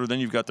and a quarter.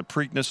 Then you've got the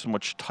Preakness,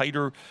 much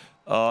tighter.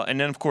 And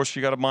then, of course,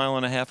 you got a mile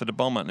and a half at the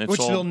Belmont. And which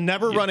they'll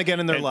never run again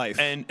in their life.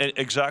 And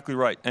exactly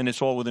right. And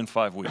it's all within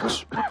 5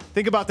 weeks.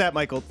 Think about that,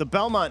 Michael. The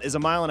Belmont is a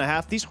mile and a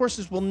half. These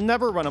horses will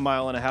never run a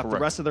mile and a half the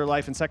rest of their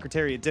life. And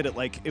Secretariat did it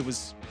like it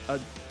was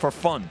for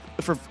fun.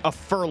 For a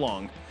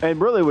furlong.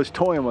 And really was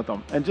toying with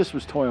them. And just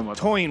was toying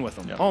with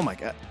them. Yeah. Oh, my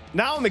God.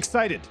 Now I'm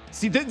excited.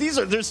 See,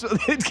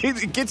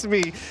 it gets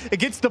me. It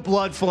gets the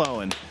blood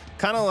flowing.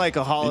 Kind of like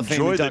a Hall of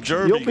Fame induction.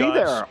 Derby, You'll be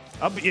there.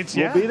 We'll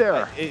be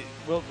there.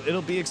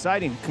 It'll be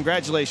exciting.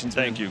 Congratulations,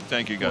 man.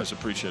 Thank you, guys.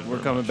 Appreciate it. We're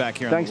coming back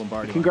here on the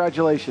Lombardi.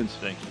 Congratulations.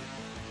 Thank you.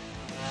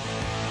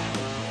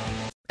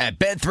 At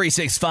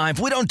Bet365,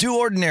 we don't do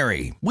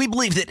ordinary. We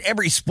believe that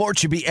every sport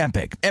should be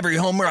epic. Every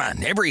home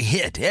run, every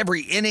hit,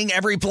 every inning,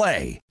 every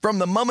play. From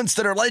the moments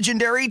that are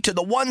legendary to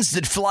the ones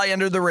that fly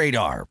under the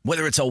radar.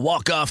 Whether it's a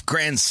walk-off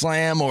grand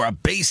slam or a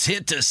base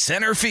hit to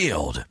center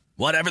field.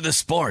 Whatever the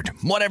sport,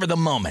 whatever the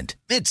moment,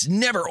 it's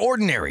never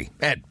ordinary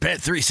at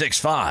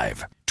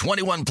Bet365.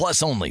 21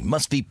 plus only.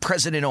 Must be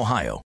present in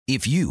Ohio.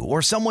 If you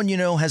or someone you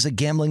know has a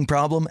gambling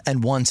problem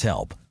and wants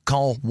help,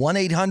 call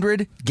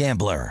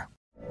 1-800-GAMBLER.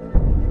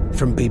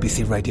 From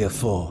BBC Radio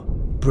 4,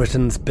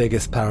 Britain's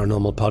biggest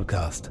paranormal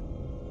podcast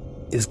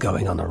is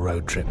going on a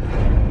road trip.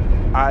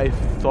 I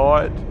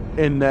thought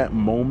in that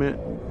moment,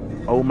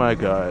 oh my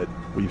God,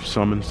 we've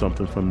summoned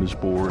something from this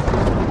board.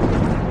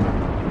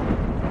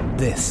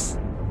 This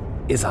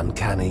is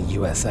Uncanny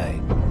USA.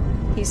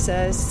 He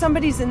says,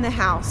 somebody's in the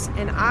house,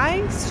 and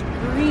I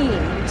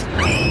screamed.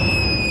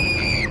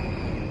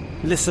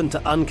 Listen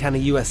to Uncanny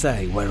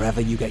USA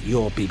wherever you get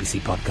your BBC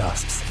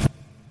podcasts,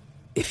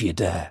 if you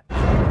dare.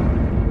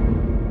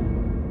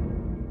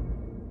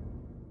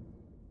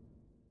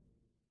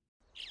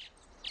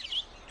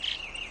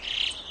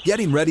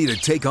 Getting ready to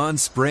take on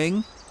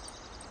spring?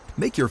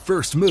 Make your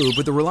first move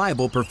with the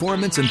reliable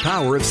performance and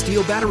power of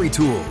Steel battery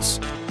tools.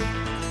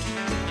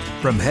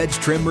 From hedge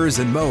trimmers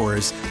and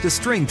mowers to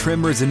string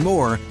trimmers and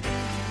more,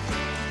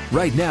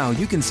 right now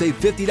you can save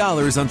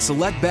 $50 on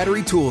select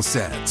battery tool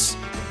sets.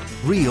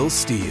 Real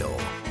Steel.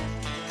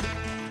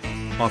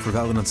 Offer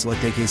valid on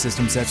select AK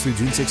system sets through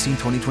June 16,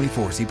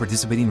 2024. See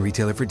participating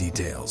retailer for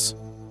details.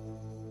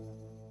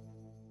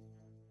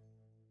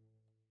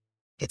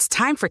 It's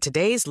time for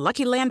today's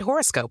Lucky Land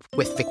horoscope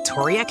with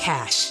Victoria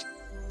Cash.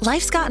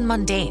 Life's gotten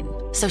mundane,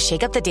 so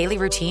shake up the daily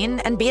routine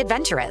and be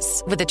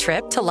adventurous with a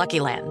trip to Lucky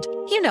Land.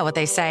 You know what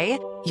they say,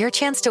 your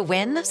chance to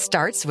win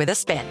starts with a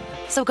spin.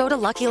 So go to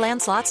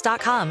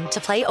LuckyLandSlots.com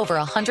to play over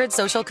 100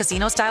 social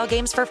casino-style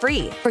games for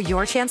free for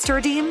your chance to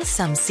redeem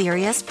some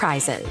serious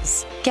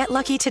prizes. Get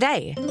lucky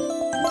today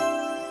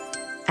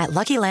at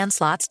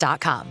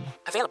LuckyLandSlots.com.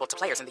 Available to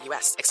players in the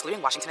U.S.,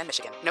 excluding Washington and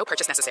Michigan. No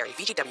purchase necessary.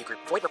 VGW Group.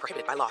 Void where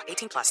prohibited by law.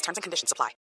 18+. Terms and conditions apply.